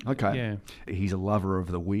fight. Okay. Yeah. He's a lover of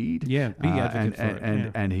the weed. Yeah, big advocate for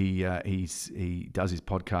it. And he does his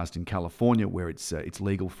podcast in California, where it's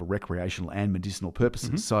legal for recreational and medicinal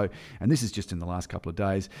purposes. So, and this is just in the last couple of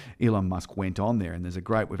days. Elon Musk went on there, and there's a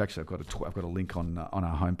great. I've got a link on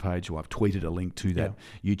our homepage, or I've tweeted a link to that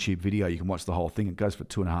YouTube video. You can watch the whole thing. It goes for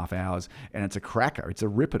 2.5 hours, and it's a cracker. It's a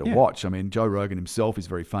ripper to watch. I mean, Joe Rogan himself is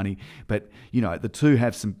very funny, but the two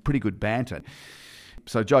have some pretty good banter.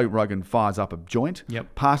 So Joe Rogan fires up a joint,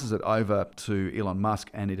 passes it over to Elon Musk,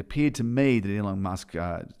 and it appeared to me that Elon Musk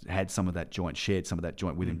had some of that joint, shared some of that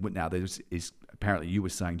joint with him. Now there's apparently you were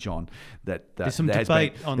saying, John, that there's some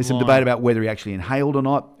debate online. There's some debate about whether he actually inhaled or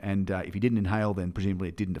not, and if he didn't inhale, then presumably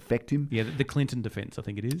it didn't affect him. Yeah, the Clinton defense, I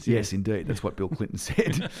think it is. Yes, indeed. That's what Bill Clinton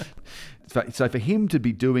said. So for him to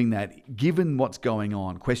be doing that, given what's going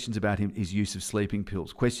on, questions about his use of sleeping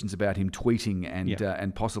pills, questions about him tweeting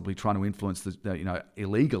and possibly trying to influence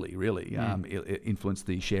illegally, really, influence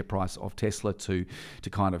the share price of Tesla to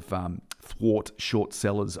kind of thwart short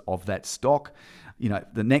sellers of that stock.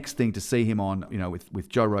 The next thing to see him on, with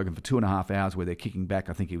Joe Rogan for 2.5 hours where they're kicking back,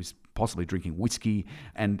 I think he was possibly drinking whiskey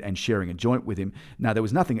and sharing a joint with him. Now, there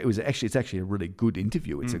was nothing. It's actually a really good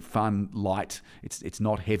interview. It's a fun, light. It's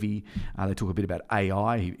not heavy. They talk a bit about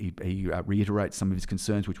AI. He reiterates some of his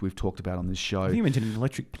concerns, which we've talked about on this show. I think he mentioned an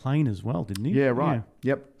electric plane as well, didn't he? Yeah, right. Yeah.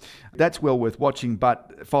 Yep. That's well worth watching.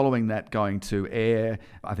 But following that going to air,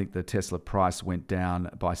 I think the Tesla price went down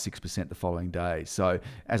by 6% the following day. So,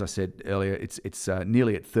 as I said earlier, it's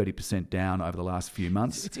nearly at 30% down over the last few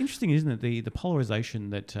months. It's interesting, isn't it? The polarization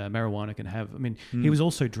that marijuana can have. I mean, he was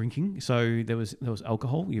also drinking, so there was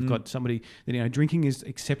alcohol. You've got somebody that drinking is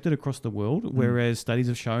accepted across the world, whereas studies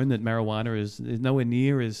have shown that marijuana is nowhere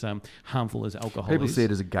near as harmful as alcohol. People see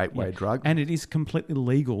it as a gateway drug, and it is completely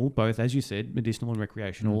legal, both as you said, medicinal and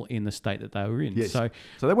recreational, in the state that they were in. Yes. So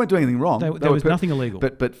they weren't doing anything wrong. There was nothing illegal.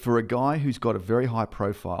 But for a guy who's got a very high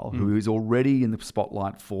profile, who is already in the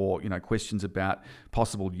spotlight for questions about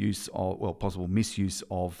possible misuse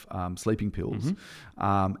of sleeping pills,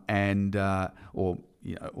 or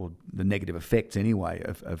the negative effects anyway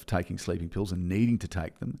of taking sleeping pills and needing to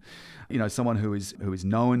take them. Someone who is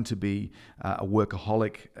known to be a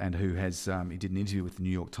workaholic and who has he did an interview with the New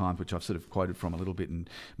York Times, which I've sort of quoted from a little bit and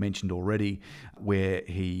mentioned already, where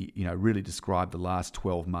he really described the last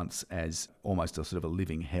 12 months as almost a sort of a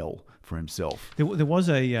living hell for himself. There was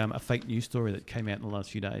a fake news story that came out in the last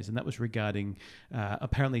few days, and that was regarding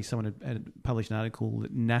apparently someone had published an article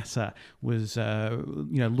that NASA was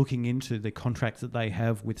looking into the contracts that they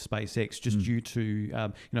have with SpaceX just due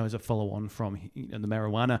to as a follow-on from the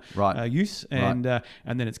marijuana use, and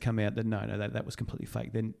then it's come out that that was completely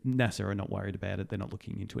fake. Then NASA are not worried about it; they're not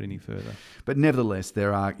looking into it any further. But nevertheless,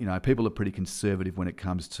 there are people are pretty conservative when it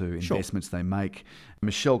comes to investments they make.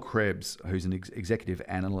 Michelle Krebs, who's an executive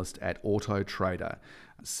analyst at Auto Trader,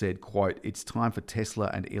 said, quote, "It's time for Tesla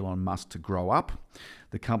and Elon Musk to grow up.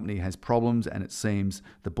 The company has problems, and it seems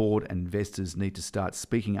the board and investors need to start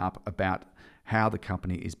speaking up about how the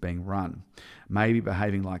company is being run. Maybe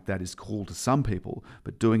behaving like that is cool to some people,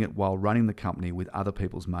 but doing it while running the company with other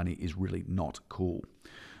people's money is really not cool."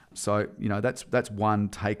 So, that's one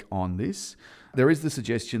take on this. There is the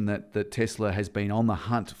suggestion that Tesla has been on the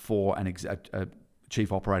hunt for a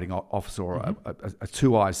chief operating officer or a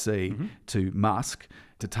 2IC to Musk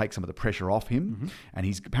to take some of the pressure off him. And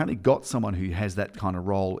he's apparently got someone who has that kind of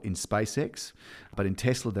role in SpaceX, but in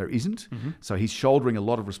Tesla there isn't. So he's shouldering a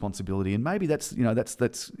lot of responsibility, and maybe that's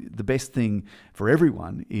the best thing for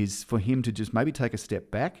everyone is for him to just maybe take a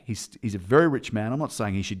step back. He's a very rich man. I'm not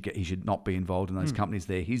saying he should not be involved in those companies.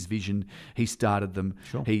 They're his vision. He started them.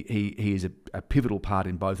 Sure. He is a pivotal part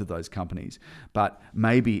in both of those companies. But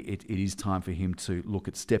maybe it is time for him to look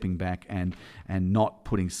at stepping back and not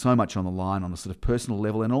putting so much on the line on a sort of personal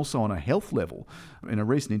level and also on a health level. In a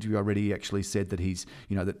recent interview, I read he actually said that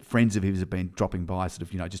that friends of his have been dropping by, sort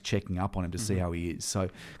of, just checking up on him to see how he is. So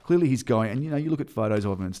clearly he's going, and you look at photos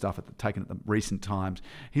of him and stuff taken at the recent times,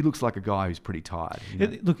 he looks like a guy who's pretty tired.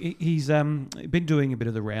 Look, he's been doing a bit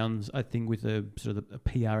of the rounds, I think, with the sort of the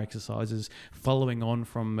PR exercises, following on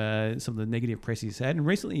from some of the negative press he's had. And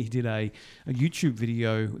recently he did a YouTube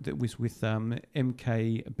video that was with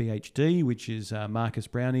MKBHD, which is Marcus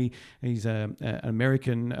Brownie. He's an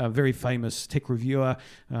American, very famous tech reviewer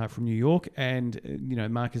from New York, and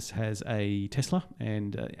Marcus has a Tesla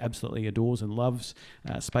and absolutely adores and loves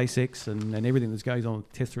SpaceX and everything that goes on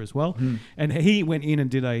with Tesla as well. And he went in and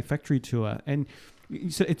did a factory tour, and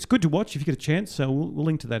so it's good to watch if you get a chance. So we'll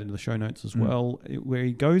link to that in the show notes as well, where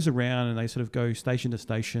he goes around and they sort of go station to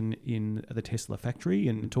station in the Tesla factory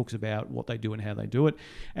and talks about what they do and how they do it.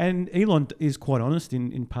 And Elon is quite honest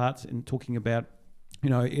in parts in talking about,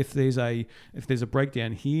 if there's a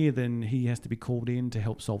breakdown here, then he has to be called in to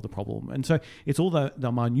help solve the problem. And so it's all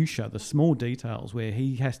the minutiae, the small details where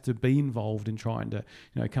he has to be involved in trying to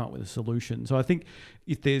come up with a solution. So I think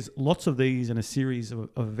if there's lots of these in a series of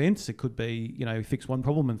events, it could be fix one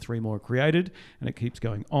problem and 3 more are created, and it keeps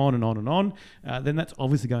going on and on and on. Then that's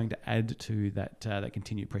obviously going to add to that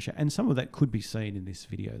continued pressure, and some of that could be seen in this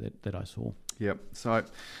video that I saw. Yep. So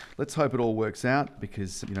let's hope it all works out,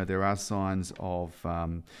 because there are signs of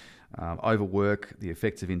overwork, the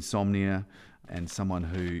effects of insomnia, and someone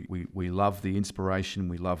who we love the inspiration,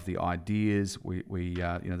 we love the ideas, we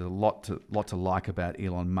there's a lot to like about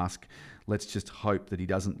Elon Musk. Let's just hope that he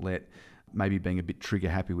doesn't let maybe being a bit trigger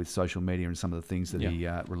happy with social media and some of the things that he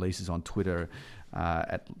releases on Twitter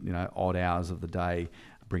at odd hours of the day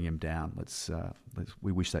bring him down.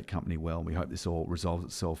 We wish that company well, and we hope this all resolves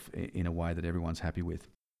itself in a way that everyone's happy with.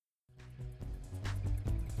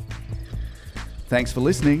 Thanks for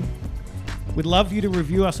listening. We'd love you to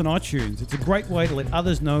review us on iTunes. It's a great way to let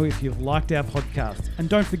others know if you've liked our podcast. And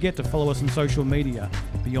don't forget to follow us on social media,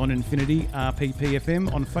 Beyond Infinity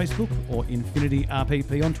RPPFM on Facebook or Infinity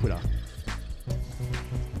RPP on Twitter.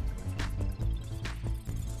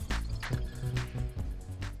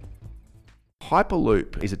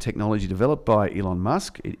 Hyperloop is a technology developed by Elon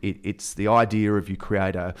Musk. It's the idea of you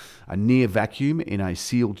create a near vacuum in a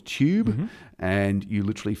sealed tube, and you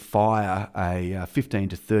literally fire a 15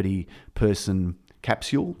 to 30 person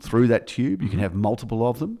capsule through that tube. You can have multiple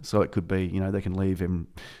of them, so it could be, they can leave in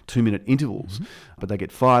 2-minute intervals, but they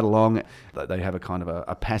get fired along. They have a kind of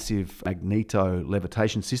a passive magneto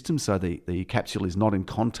levitation system, so the capsule is not in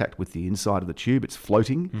contact with the inside of the tube, it's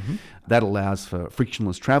floating. That allows for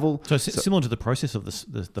frictionless travel. So similar to the process of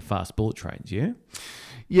the fast bullet trains, yeah?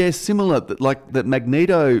 Yeah, similar. Like the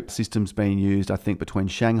magneto system's been used, I think, between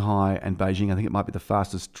Shanghai and Beijing. I think it might be the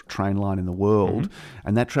fastest train line in the world,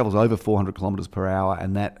 and that travels over 400 kilometres per hour,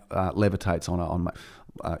 and that levitates on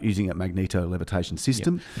using a magneto levitation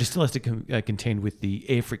system. Yep. But it still has to contend with the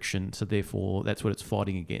air friction, so therefore that's what it's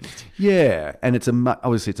fighting against. Yeah, and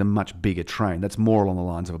obviously it's a much bigger train. That's more along the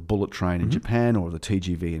lines of a bullet train in Japan or the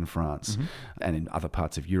TGV in France and in other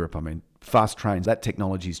parts of Europe. I mean, fast trains, that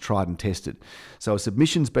technology is tried and tested. So a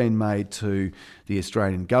submission's been made to the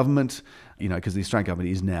Australian government, because the Australian government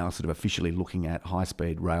is now sort of officially looking at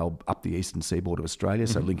high-speed rail up the eastern seaboard of Australia,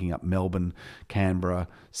 so linking up Melbourne, Canberra,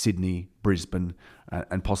 Sydney, Brisbane,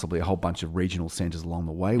 and possibly a whole bunch of regional centres along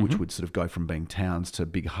the way, which would sort of go from being towns to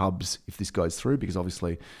big hubs if this goes through, because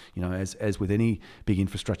obviously, as with any big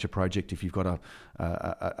infrastructure project, if you've got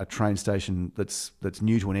a train station that's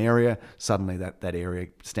new to an area, suddenly that area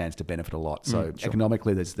stands to benefit a lot. So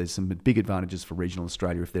economically, there's some big advantages for regional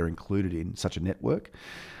Australia if they're included in such a network.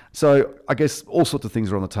 So I guess all sorts of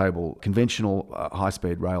things are on the table. Conventional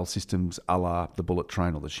high-speed rail systems a la the bullet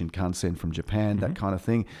train or the Shinkansen from Japan, that kind of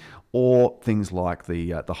thing, or things like the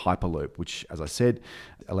Hyperloop, which, as I said,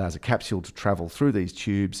 allows a capsule to travel through these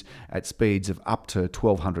tubes at speeds of up to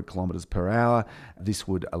 1,200 kilometres per hour. This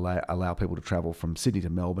would allow people to travel from Sydney to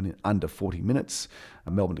Melbourne in under 40 minutes,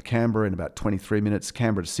 Melbourne to Canberra in about 23 minutes,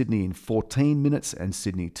 Canberra to Sydney in 14 minutes, and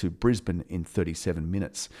Sydney to Brisbane in 37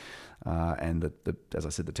 minutes. And as I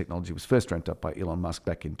said, the technology was first dreamt up by Elon Musk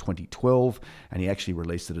back in 2012, and he actually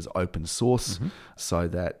released it as open source so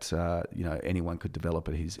that anyone could develop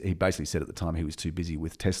it. He basically said at the time he was too busy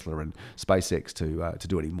with Tesla and SpaceX to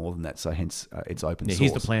do any more than that. So hence it's open source.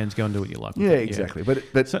 Here's the plans. Go and do what you like. Yeah, exactly.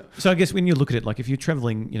 But so I guess when you look at it, like if you're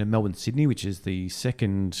traveling, Melbourne Sydney, which is the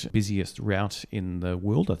second busiest route in the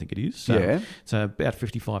world, I think it is. So about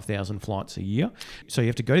 55,000 flights a year. So you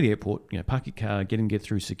have to go to the airport, park your car, get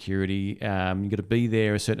through security. You've got to be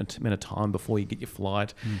there a certain amount of time before you get your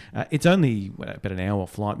flight. It's only about an hour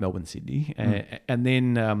flight, Melbourne Sydney, and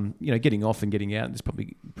then getting off and getting out is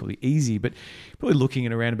probably easy, but probably looking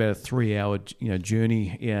at around about a 3-hour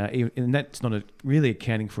journey. And that's not really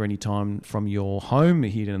accounting for any time from your home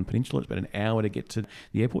here in the peninsula. It's about an hour to get to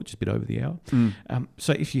the airport, just a bit over the hour.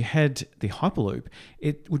 So if you had the Hyperloop,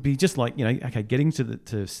 it would be just like getting to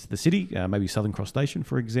the city, maybe Southern Cross Station,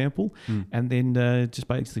 for example, and then just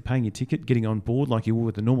basically paying your ticket, getting on board like you would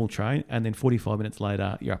with the normal train, and then 45 minutes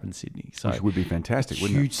later you're up in Sydney. So which would be fantastic,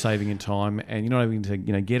 wouldn't it? Huge saving in time, and you're not having to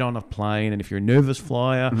get on a plane. And if you're a nervous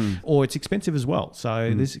flyer, or it's expensive as well,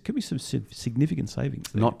 so there could be some significant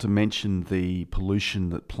savings there. Not to mention the pollution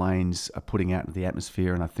that planes are putting out into the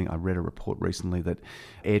atmosphere. And I think I read a report recently that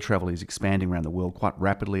air travel is expanding around the world quite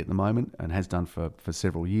rapidly at the moment, and has done for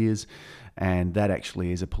several years. And that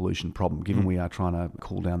actually is a pollution problem, given we are trying to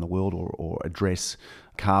cool down the world or address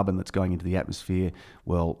carbon that's going into the atmosphere.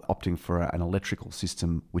 Well, opting for an electrical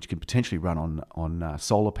system which can potentially run on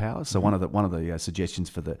solar power. So one of the suggestions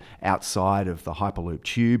for the outside of the Hyperloop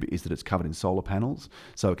tube is that it's covered in solar panels,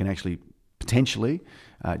 so it can actually potentially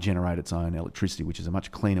generate its own electricity, which is a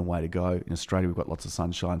much cleaner way to go. In Australia, we've got lots of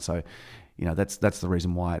sunshine, so that's the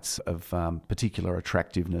reason why it's of particular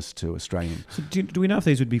attractiveness to Australians. So do we know if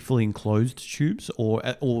these would be fully enclosed tubes, or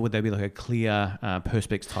would they be like a clear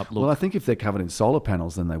perspex type look? Well, I think if they're covered in solar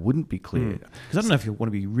panels, then they wouldn't be clear. Because I don't know if you want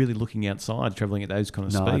to be really looking outside, travelling at those kind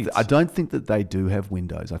of speeds. I don't think that they do have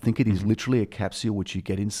windows. I think it is literally a capsule which you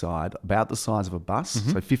get inside, about the size of a bus.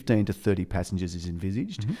 So 15 to 30 passengers is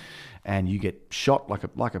envisaged, and you get shot like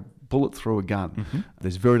a bullet through a gun.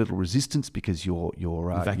 There's very little resistance because you're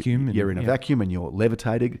vacuum. You're in a vacuum and you're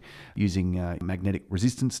levitated using magnetic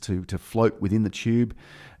resistance to float within the tube.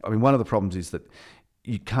 I mean, one of the problems is that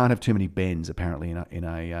you can't have too many bends apparently in a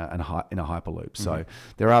hyperloop. So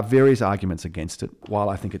there are various arguments against it. While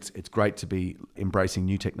I think it's great to be embracing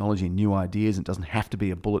new technology and new ideas, it doesn't have to be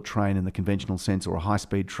a bullet train in the conventional sense or a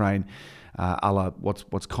high-speed train, a la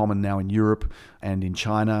what's common now in Europe and in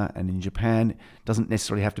China and in Japan. It doesn't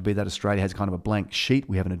necessarily have to be that Australia has kind of a blank sheet.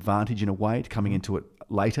 We have an advantage in a way to coming into it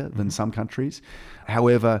later than some countries.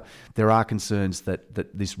 However, there are concerns that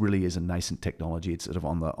this really is a nascent technology. It's sort of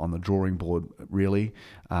on the drawing board, really.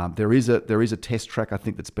 There is a test track, I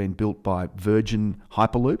think, that's been built by Virgin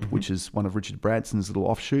Hyperloop, which is one of Richard Branson's little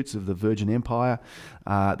offshoots of the Virgin Empire.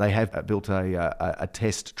 They have built a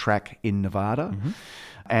test track in Nevada.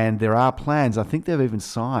 And there are plans, I think they've even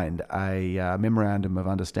signed a memorandum of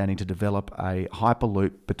understanding to develop a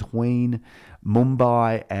Hyperloop between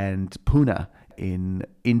Mumbai and Pune in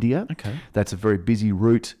India. Okay. That's a very busy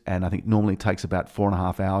route, and I think normally takes about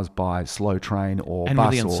 4.5 hours by slow train or and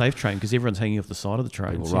bus. really or unsafe train because everyone's hanging off the side of the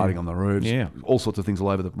train. people riding on the roofs. Yeah. All sorts of things all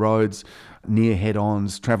over the roads. Near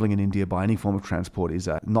head-ons, travelling in India by any form of transport is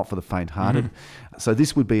not for the faint-hearted. So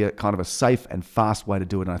this would be a kind of a safe and fast way to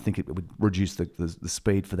do it, and I think it would reduce the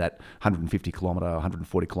speed for that 150 kilometre,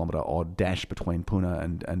 140 kilometre odd dash between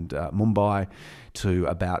Pune and Mumbai to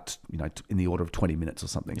about, in the order of 20 minutes or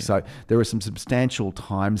something. Yeah. So there are some substantial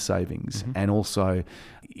time savings, and also,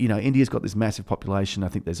 India's got this massive population. I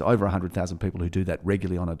think there's over 100,000 people who do that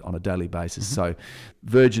regularly on a daily basis. So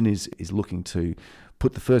Virgin is looking to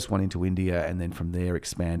put the first one into India and then from there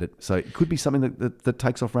expand it. So it could be something that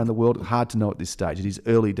takes off around the world. Hard to know at this stage. It is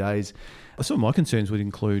early days. Some of my concerns would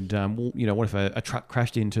include, what if a truck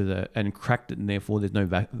crashed into and cracked it, and therefore there's no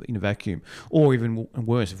vacuum, or even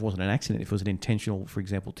worse, if it wasn't an accident, if it was an intentional, for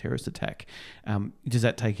example, terrorist attack, does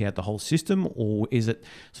that take out the whole system, or is it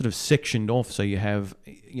sort of sectioned off so you have,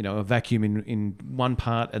 a vacuum in one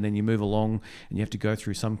part, and then you move along, and you have to go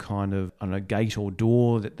through some kind of gate or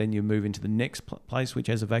door that then you move into the next place which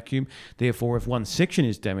has a vacuum. Therefore, if one section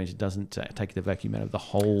is damaged, it doesn't take the vacuum out of the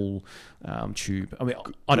whole tube. I mean,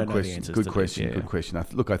 I don't know the answers. Good question.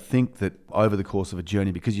 I think that over the course of a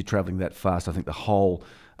journey, because you're travelling that fast, I think the whole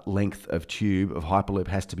length of tube of Hyperloop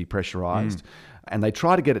has to be pressurised. And they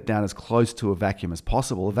try to get it down as close to a vacuum as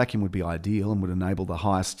possible. A vacuum would be ideal and would enable the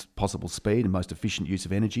highest possible speed and most efficient use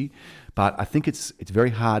of energy. But I think it's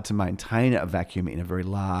very hard to maintain a vacuum in a very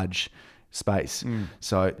large space.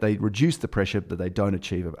 So they reduce the pressure, but they don't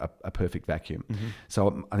achieve a perfect vacuum.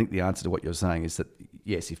 So I think the answer to what you're saying is that,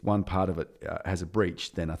 yes, if one part of it has a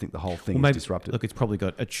breach, then I think the whole thing is disrupted. Look, it's probably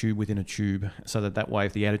got a tube within a tube, so that way,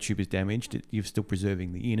 if the outer tube is damaged, you're still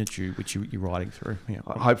preserving the inner tube, which you're riding through. Yeah.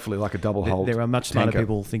 Hopefully, like a double-hulled There are much smarter tanker.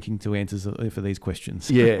 People thinking to answers for these questions.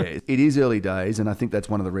 Yeah, it is early days, and I think that's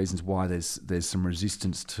one of the reasons why there's some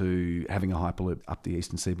resistance to having a Hyperloop up the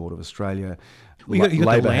eastern seaboard of Australia. You got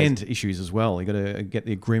the land issues as well. You got to get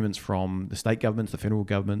the agreements from the state governments, the federal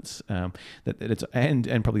governments, and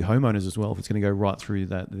probably homeowners as well, if it's going to go right through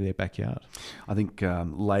their backyard. I think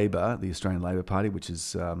Labor, the Australian Labor Party, which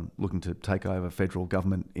is looking to take over federal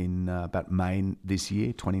government in about May this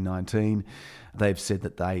year, 2019, they've said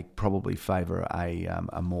that they probably favour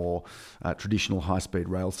a more traditional high-speed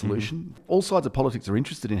rail solution. All sides of politics are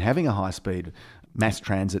interested in having a high-speed mass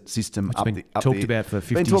transit system. It's been talked about for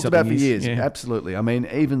 50 Been talked about for years. Yeah. Absolutely. I mean,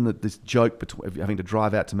 even this joke of having to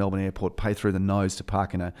drive out to Melbourne Airport, pay through the nose to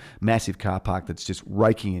park in a massive car park that's just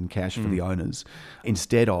raking in cash for the owners,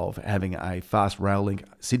 instead of having a fast rail link.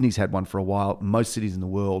 Sydney's had one for a while. Most cities in the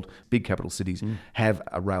world, big capital cities, have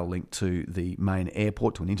a rail link to the main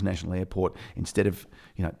airport, to an international airport, instead of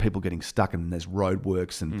people getting stuck and there's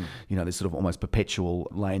roadworks and there's sort of almost perpetual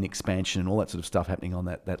lane expansion and all that sort of stuff happening on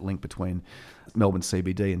that link between Melbourne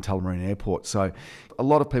CBD and Tullamarine Airport. So a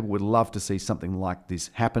lot of people would love to see something like this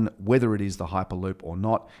happen. Whether it is the Hyperloop or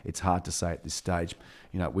not, it's hard to say at this stage.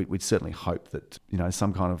 We'd certainly hope that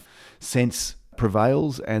some kind of sense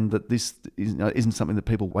prevails and that this isn't something that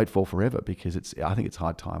people wait for forever, because I think it's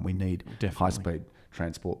high time. We need high-speed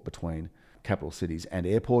transport between capital cities and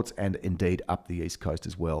airports, and indeed up the east coast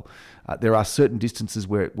as well. There are certain distances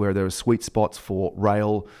where there are sweet spots for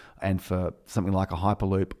rail and for something like a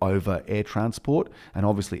Hyperloop over air transport, and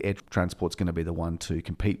obviously air transport's going to be the one to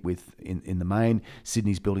compete with in the main.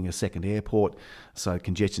 Sydney's building a second airport, so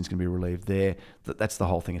congestion's going to be relieved there. That's the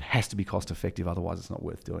whole thing. It has to be cost effective, otherwise it's not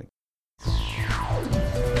worth doing.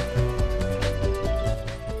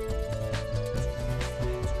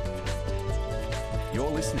 You're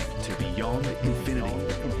listening to Beyond Infinity.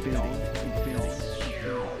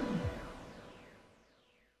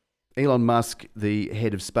 Elon Musk, the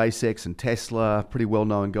head of SpaceX and Tesla, pretty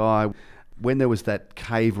well-known guy. when there was that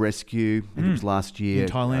cave rescue, I think it was last year, In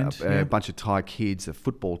Thailand, a bunch of Thai kids, a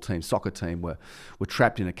football team, soccer team, were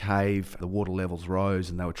trapped in a cave. The water levels rose,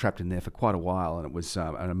 and they were trapped in there for quite a while. And it was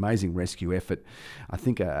an amazing rescue effort. I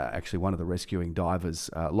think actually one of the rescuing divers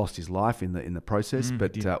lost his life in the process,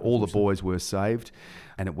 but all the boys were saved,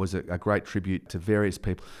 and it was a great tribute to various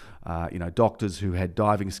people. Doctors who had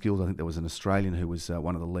diving skills. I think there was an Australian who was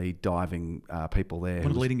one of the lead diving people there. One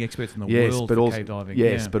of the leading experts in the world for cave diving.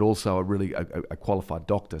 Yes, but also a really a qualified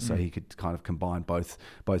doctor, so he could kind of combine both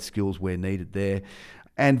skills where needed there.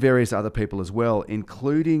 And various other people as well,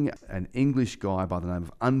 including an English guy by the name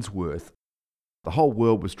of Unsworth. The whole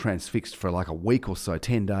world was transfixed for like a week or so,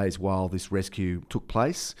 10 days while this rescue took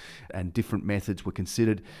place, and different methods were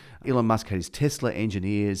considered. Elon Musk had his Tesla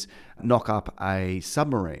engineers knock up a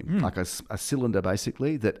submarine, like a cylinder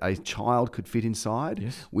basically, that a child could fit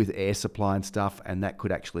inside with air supply and stuff, and that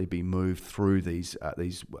could actually be moved through these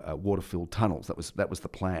water-filled tunnels. That was the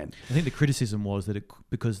plan. I think the criticism was that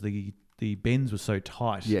because the bends were so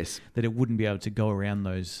tight that it wouldn't be able to go around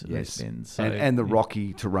those bends. So, and the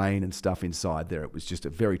rocky terrain and stuff inside there. It was just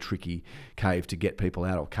a very tricky cave to get people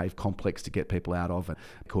out of, cave complex to get people out of. And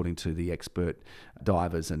according to the expert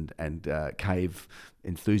divers and cave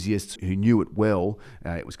enthusiasts who knew it well,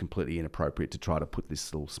 it was completely inappropriate to try to put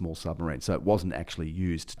this little small submarine. So it wasn't actually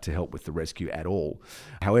used to help with the rescue at all.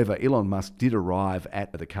 However, Elon Musk did arrive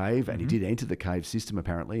at the cave, and he did enter the cave system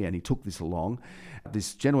apparently, and he took this along.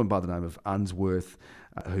 This gentleman by the name of Unsworth,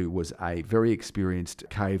 who was a very experienced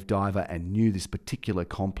cave diver and knew this particular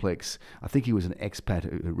complex. I think he was an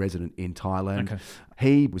expat resident in Thailand. Okay.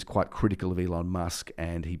 He was quite critical of Elon Musk,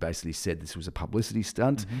 and he basically said this was a publicity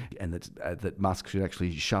stunt, and that Musk should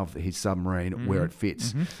actually shove his submarine where it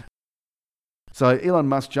fits. So Elon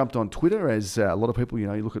Musk jumped on Twitter, as a lot of people, you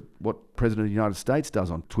look at what President of the United States does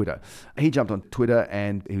on Twitter. He jumped on Twitter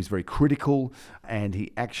and he was very critical, and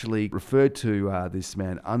he actually referred to this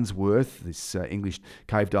man Unsworth, this English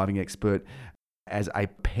cave diving expert, as a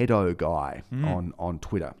pedo guy on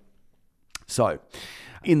Twitter. So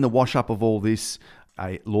in the wash-up of all this,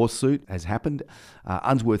 a lawsuit has happened.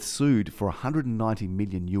 Unsworth sued for $190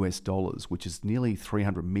 million US, which is nearly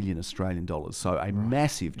 300 million Australian dollars. So a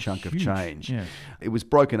massive chunk of change. Yeah. It was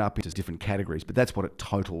broken up into different categories, but that's what it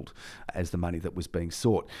totaled as the money that was being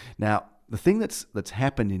sought. Now, the thing that's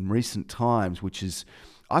happened in recent times, which is,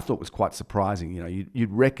 I thought was quite surprising.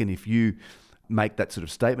 You'd reckon if you make that sort of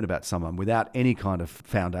statement about someone without any kind of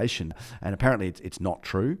foundation, and apparently it's not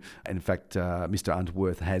true. And in fact, Mr.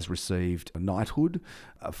 Unsworth has received a knighthood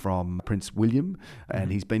from Prince William, and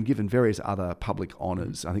he's been given various other public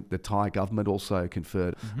honours. I think the Thai government also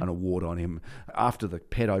conferred an award on him after the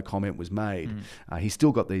pedo comment was made. He's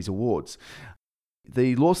still got these awards.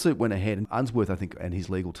 The lawsuit went ahead, and Unsworth, I think, and his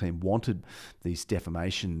legal team wanted this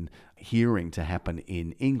defamation hearing to happen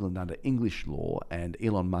in England under English law, and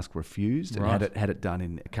Elon Musk refused and had it done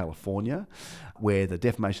in California, where the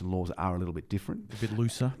defamation laws are a little bit different. A bit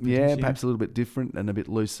looser. Yeah, perhaps a little bit different and a bit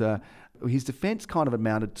looser. His defence kind of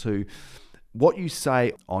amounted to what you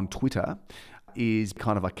say on Twitter is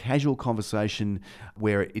kind of a casual conversation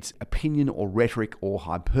where it's opinion or rhetoric or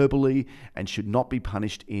hyperbole and should not be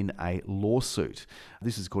punished in a lawsuit.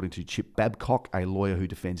 This is according to Chip Babcock, a lawyer who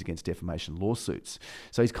defends against defamation lawsuits.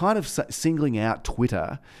 So he's kind of singling out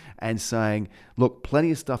Twitter and saying, look,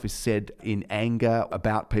 plenty of stuff is said in anger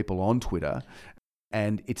about people on Twitter,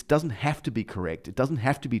 and it doesn't have to be correct. It doesn't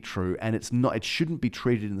have to be true, and it shouldn't be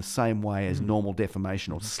treated in the same way as normal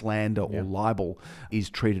defamation or slander or libel is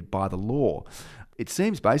treated by the law. It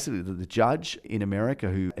seems basically that the judge in America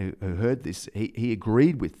who heard this, he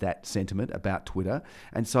agreed with that sentiment about Twitter,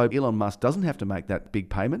 and so Elon Musk doesn't have to make that big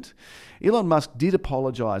payment. Elon Musk did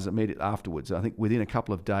apologise immediately afterwards. I think within a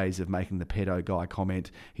couple of days of making the pedo guy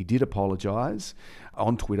comment, he did apologise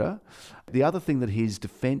on Twitter. The other thing that his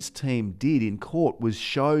defence team did in court was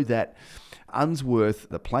show that Unsworth,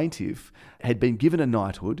 the plaintiff, had been given a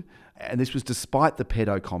knighthood, and this was despite the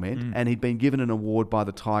pedo comment, and he'd been given an award by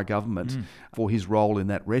the Thai government for his role in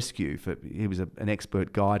that rescue. He was an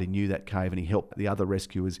expert guide, he knew that cave, and he helped the other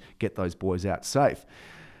rescuers get those boys out safe.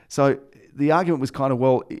 So the argument was kind of,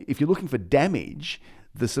 well, if you're looking for damage,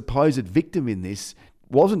 the supposed victim in this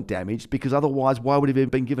wasn't damaged, because otherwise why would he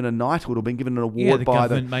have been given a knighthood or been given an award the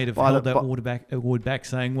government may have held that award back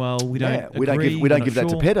saying, well, we don't give that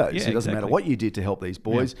to pedos. It doesn't matter what you did to help these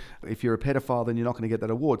boys. If you're a pedophile, then you're not going to get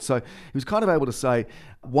that award. So he was kind of able to say,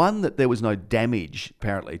 one, that there was no damage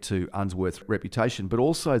apparently to Unsworth's reputation, but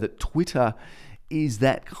also that Twitter is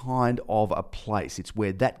that kind of a place. It's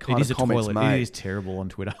where that kind of comment's made. It is terrible on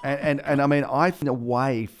Twitter. And I mean, I in a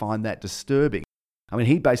way find that disturbing. I mean,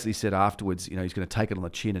 he basically said afterwards, he's going to take it on the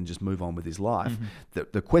chin and just move on with his life.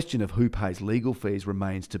 The question of who pays legal fees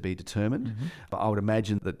remains to be determined. But I would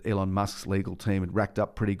imagine that Elon Musk's legal team had racked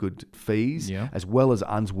up pretty good fees, as well as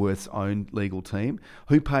Unsworth's own legal team.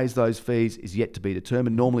 Who pays those fees is yet to be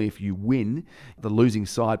determined. Normally, if you win, the losing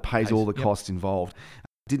side pays all the costs involved.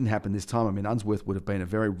 Didn't happen this time. I mean, Unsworth would have been a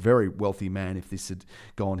very, very wealthy man if this had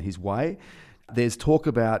gone his way. There's talk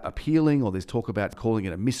about appealing, or there's talk about calling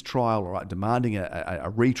it a mistrial or demanding a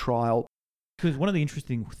retrial. Because one of the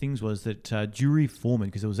interesting things was that jury foreman,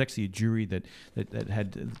 because it was actually a jury that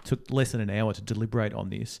took less than an hour to deliberate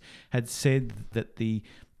on this, had said that the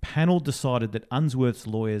panel decided that Unsworth's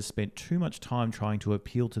lawyers spent too much time trying to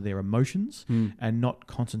appeal to their emotions and not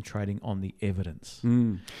concentrating on the evidence.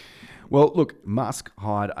 Well, look, Musk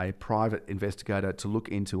hired a private investigator to look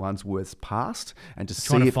into Unsworth's past and to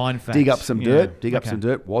see if, find facts. dig up some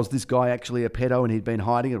dirt. Was this guy actually a pedo and he'd been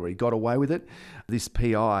hiding it, or he got away with it? This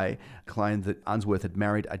PI claimed that Unsworth had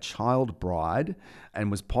married a child bride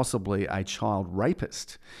and was possibly a child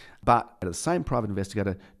rapist. But the same private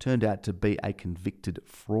investigator turned out to be a convicted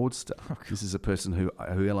fraudster. This is a person who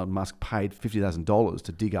Elon Musk paid $50,000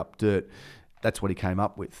 to dig up dirt. That's what he came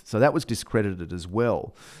up with. So that was discredited as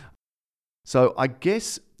well. So I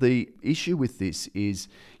guess the issue with this is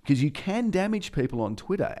because you can damage people on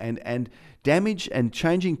Twitter and damage and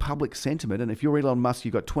changing public sentiment. And if you're Elon Musk,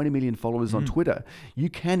 you've got 20 million followers on Twitter, you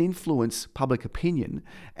can influence public opinion.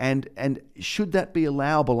 And should that be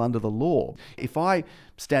allowable under the law? If I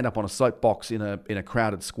stand up on a soapbox in a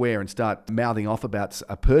crowded square and start mouthing off about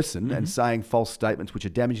a person and saying false statements which are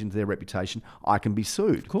damaging to their reputation, I can be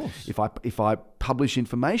sued. Of course. If I publish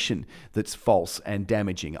information that's false and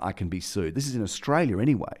damaging, I can be sued. This is in Australia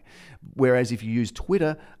anyway. Whereas if you use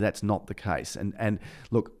Twitter, that's not the case. And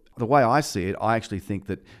look, the way I see it, I actually think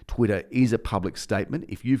that Twitter is a public statement.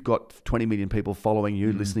 If you've got 20 million people following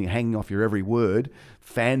you, listening, hanging off your every word,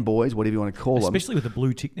 fanboys, whatever you want to call them. Especially with the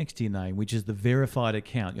blue tick next to your name, which is the verified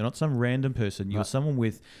account. You're not some random person. You're someone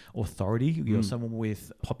with authority. You're someone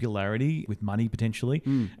with popularity, with money potentially.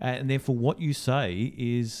 And therefore what you say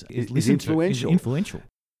is influential.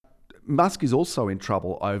 Musk is also in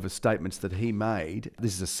trouble over statements that he made.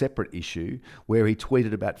 This is a separate issue where he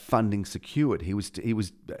tweeted about funding secured. He was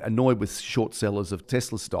annoyed with short sellers of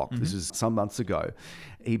Tesla stock. This is some months ago.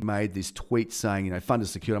 He made this tweet saying, fund is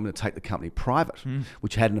secured, I'm going to take the company private,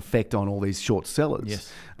 which had an effect on all these short sellers.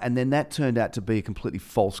 Yes. And then that turned out to be a completely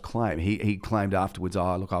false claim. He claimed afterwards,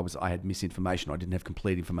 I had misinformation, I didn't have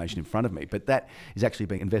complete information in front of me. But that is actually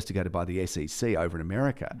being investigated by the SEC over in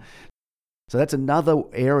America. So that's another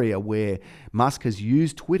area where Musk has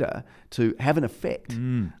used Twitter to have an effect.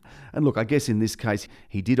 And look, I guess in this case,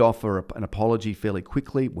 he did offer an apology fairly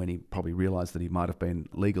quickly when he probably realised that he might have been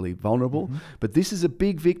legally vulnerable. But this is a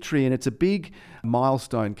big victory and it's a big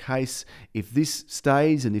milestone case. If this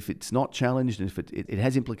stays and if it's not challenged and if it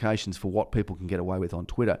has implications for what people can get away with on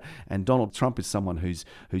Twitter. And Donald Trump is someone who's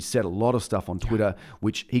said a lot of stuff on Twitter,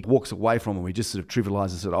 which he walks away from and we just sort of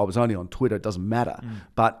trivialises it. I was only on Twitter, it doesn't matter.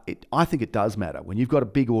 But I think it does matter. When you've got a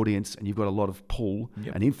big audience and you've got a lot of pull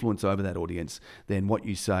and influence over that audience, then what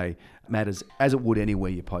you say matters as it would anywhere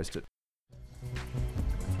you post it.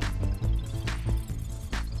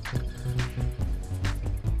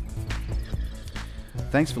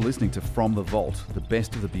 Thanks for listening to From the Vault, the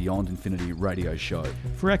best of the Beyond Infinity radio show.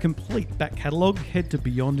 For our complete back catalogue, head to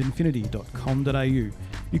beyondinfinity.com.au.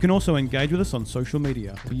 You can also engage with us on social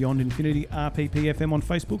media, Beyond Infinity RPPFM on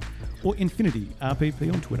Facebook or Infinity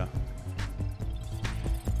RPP on Twitter.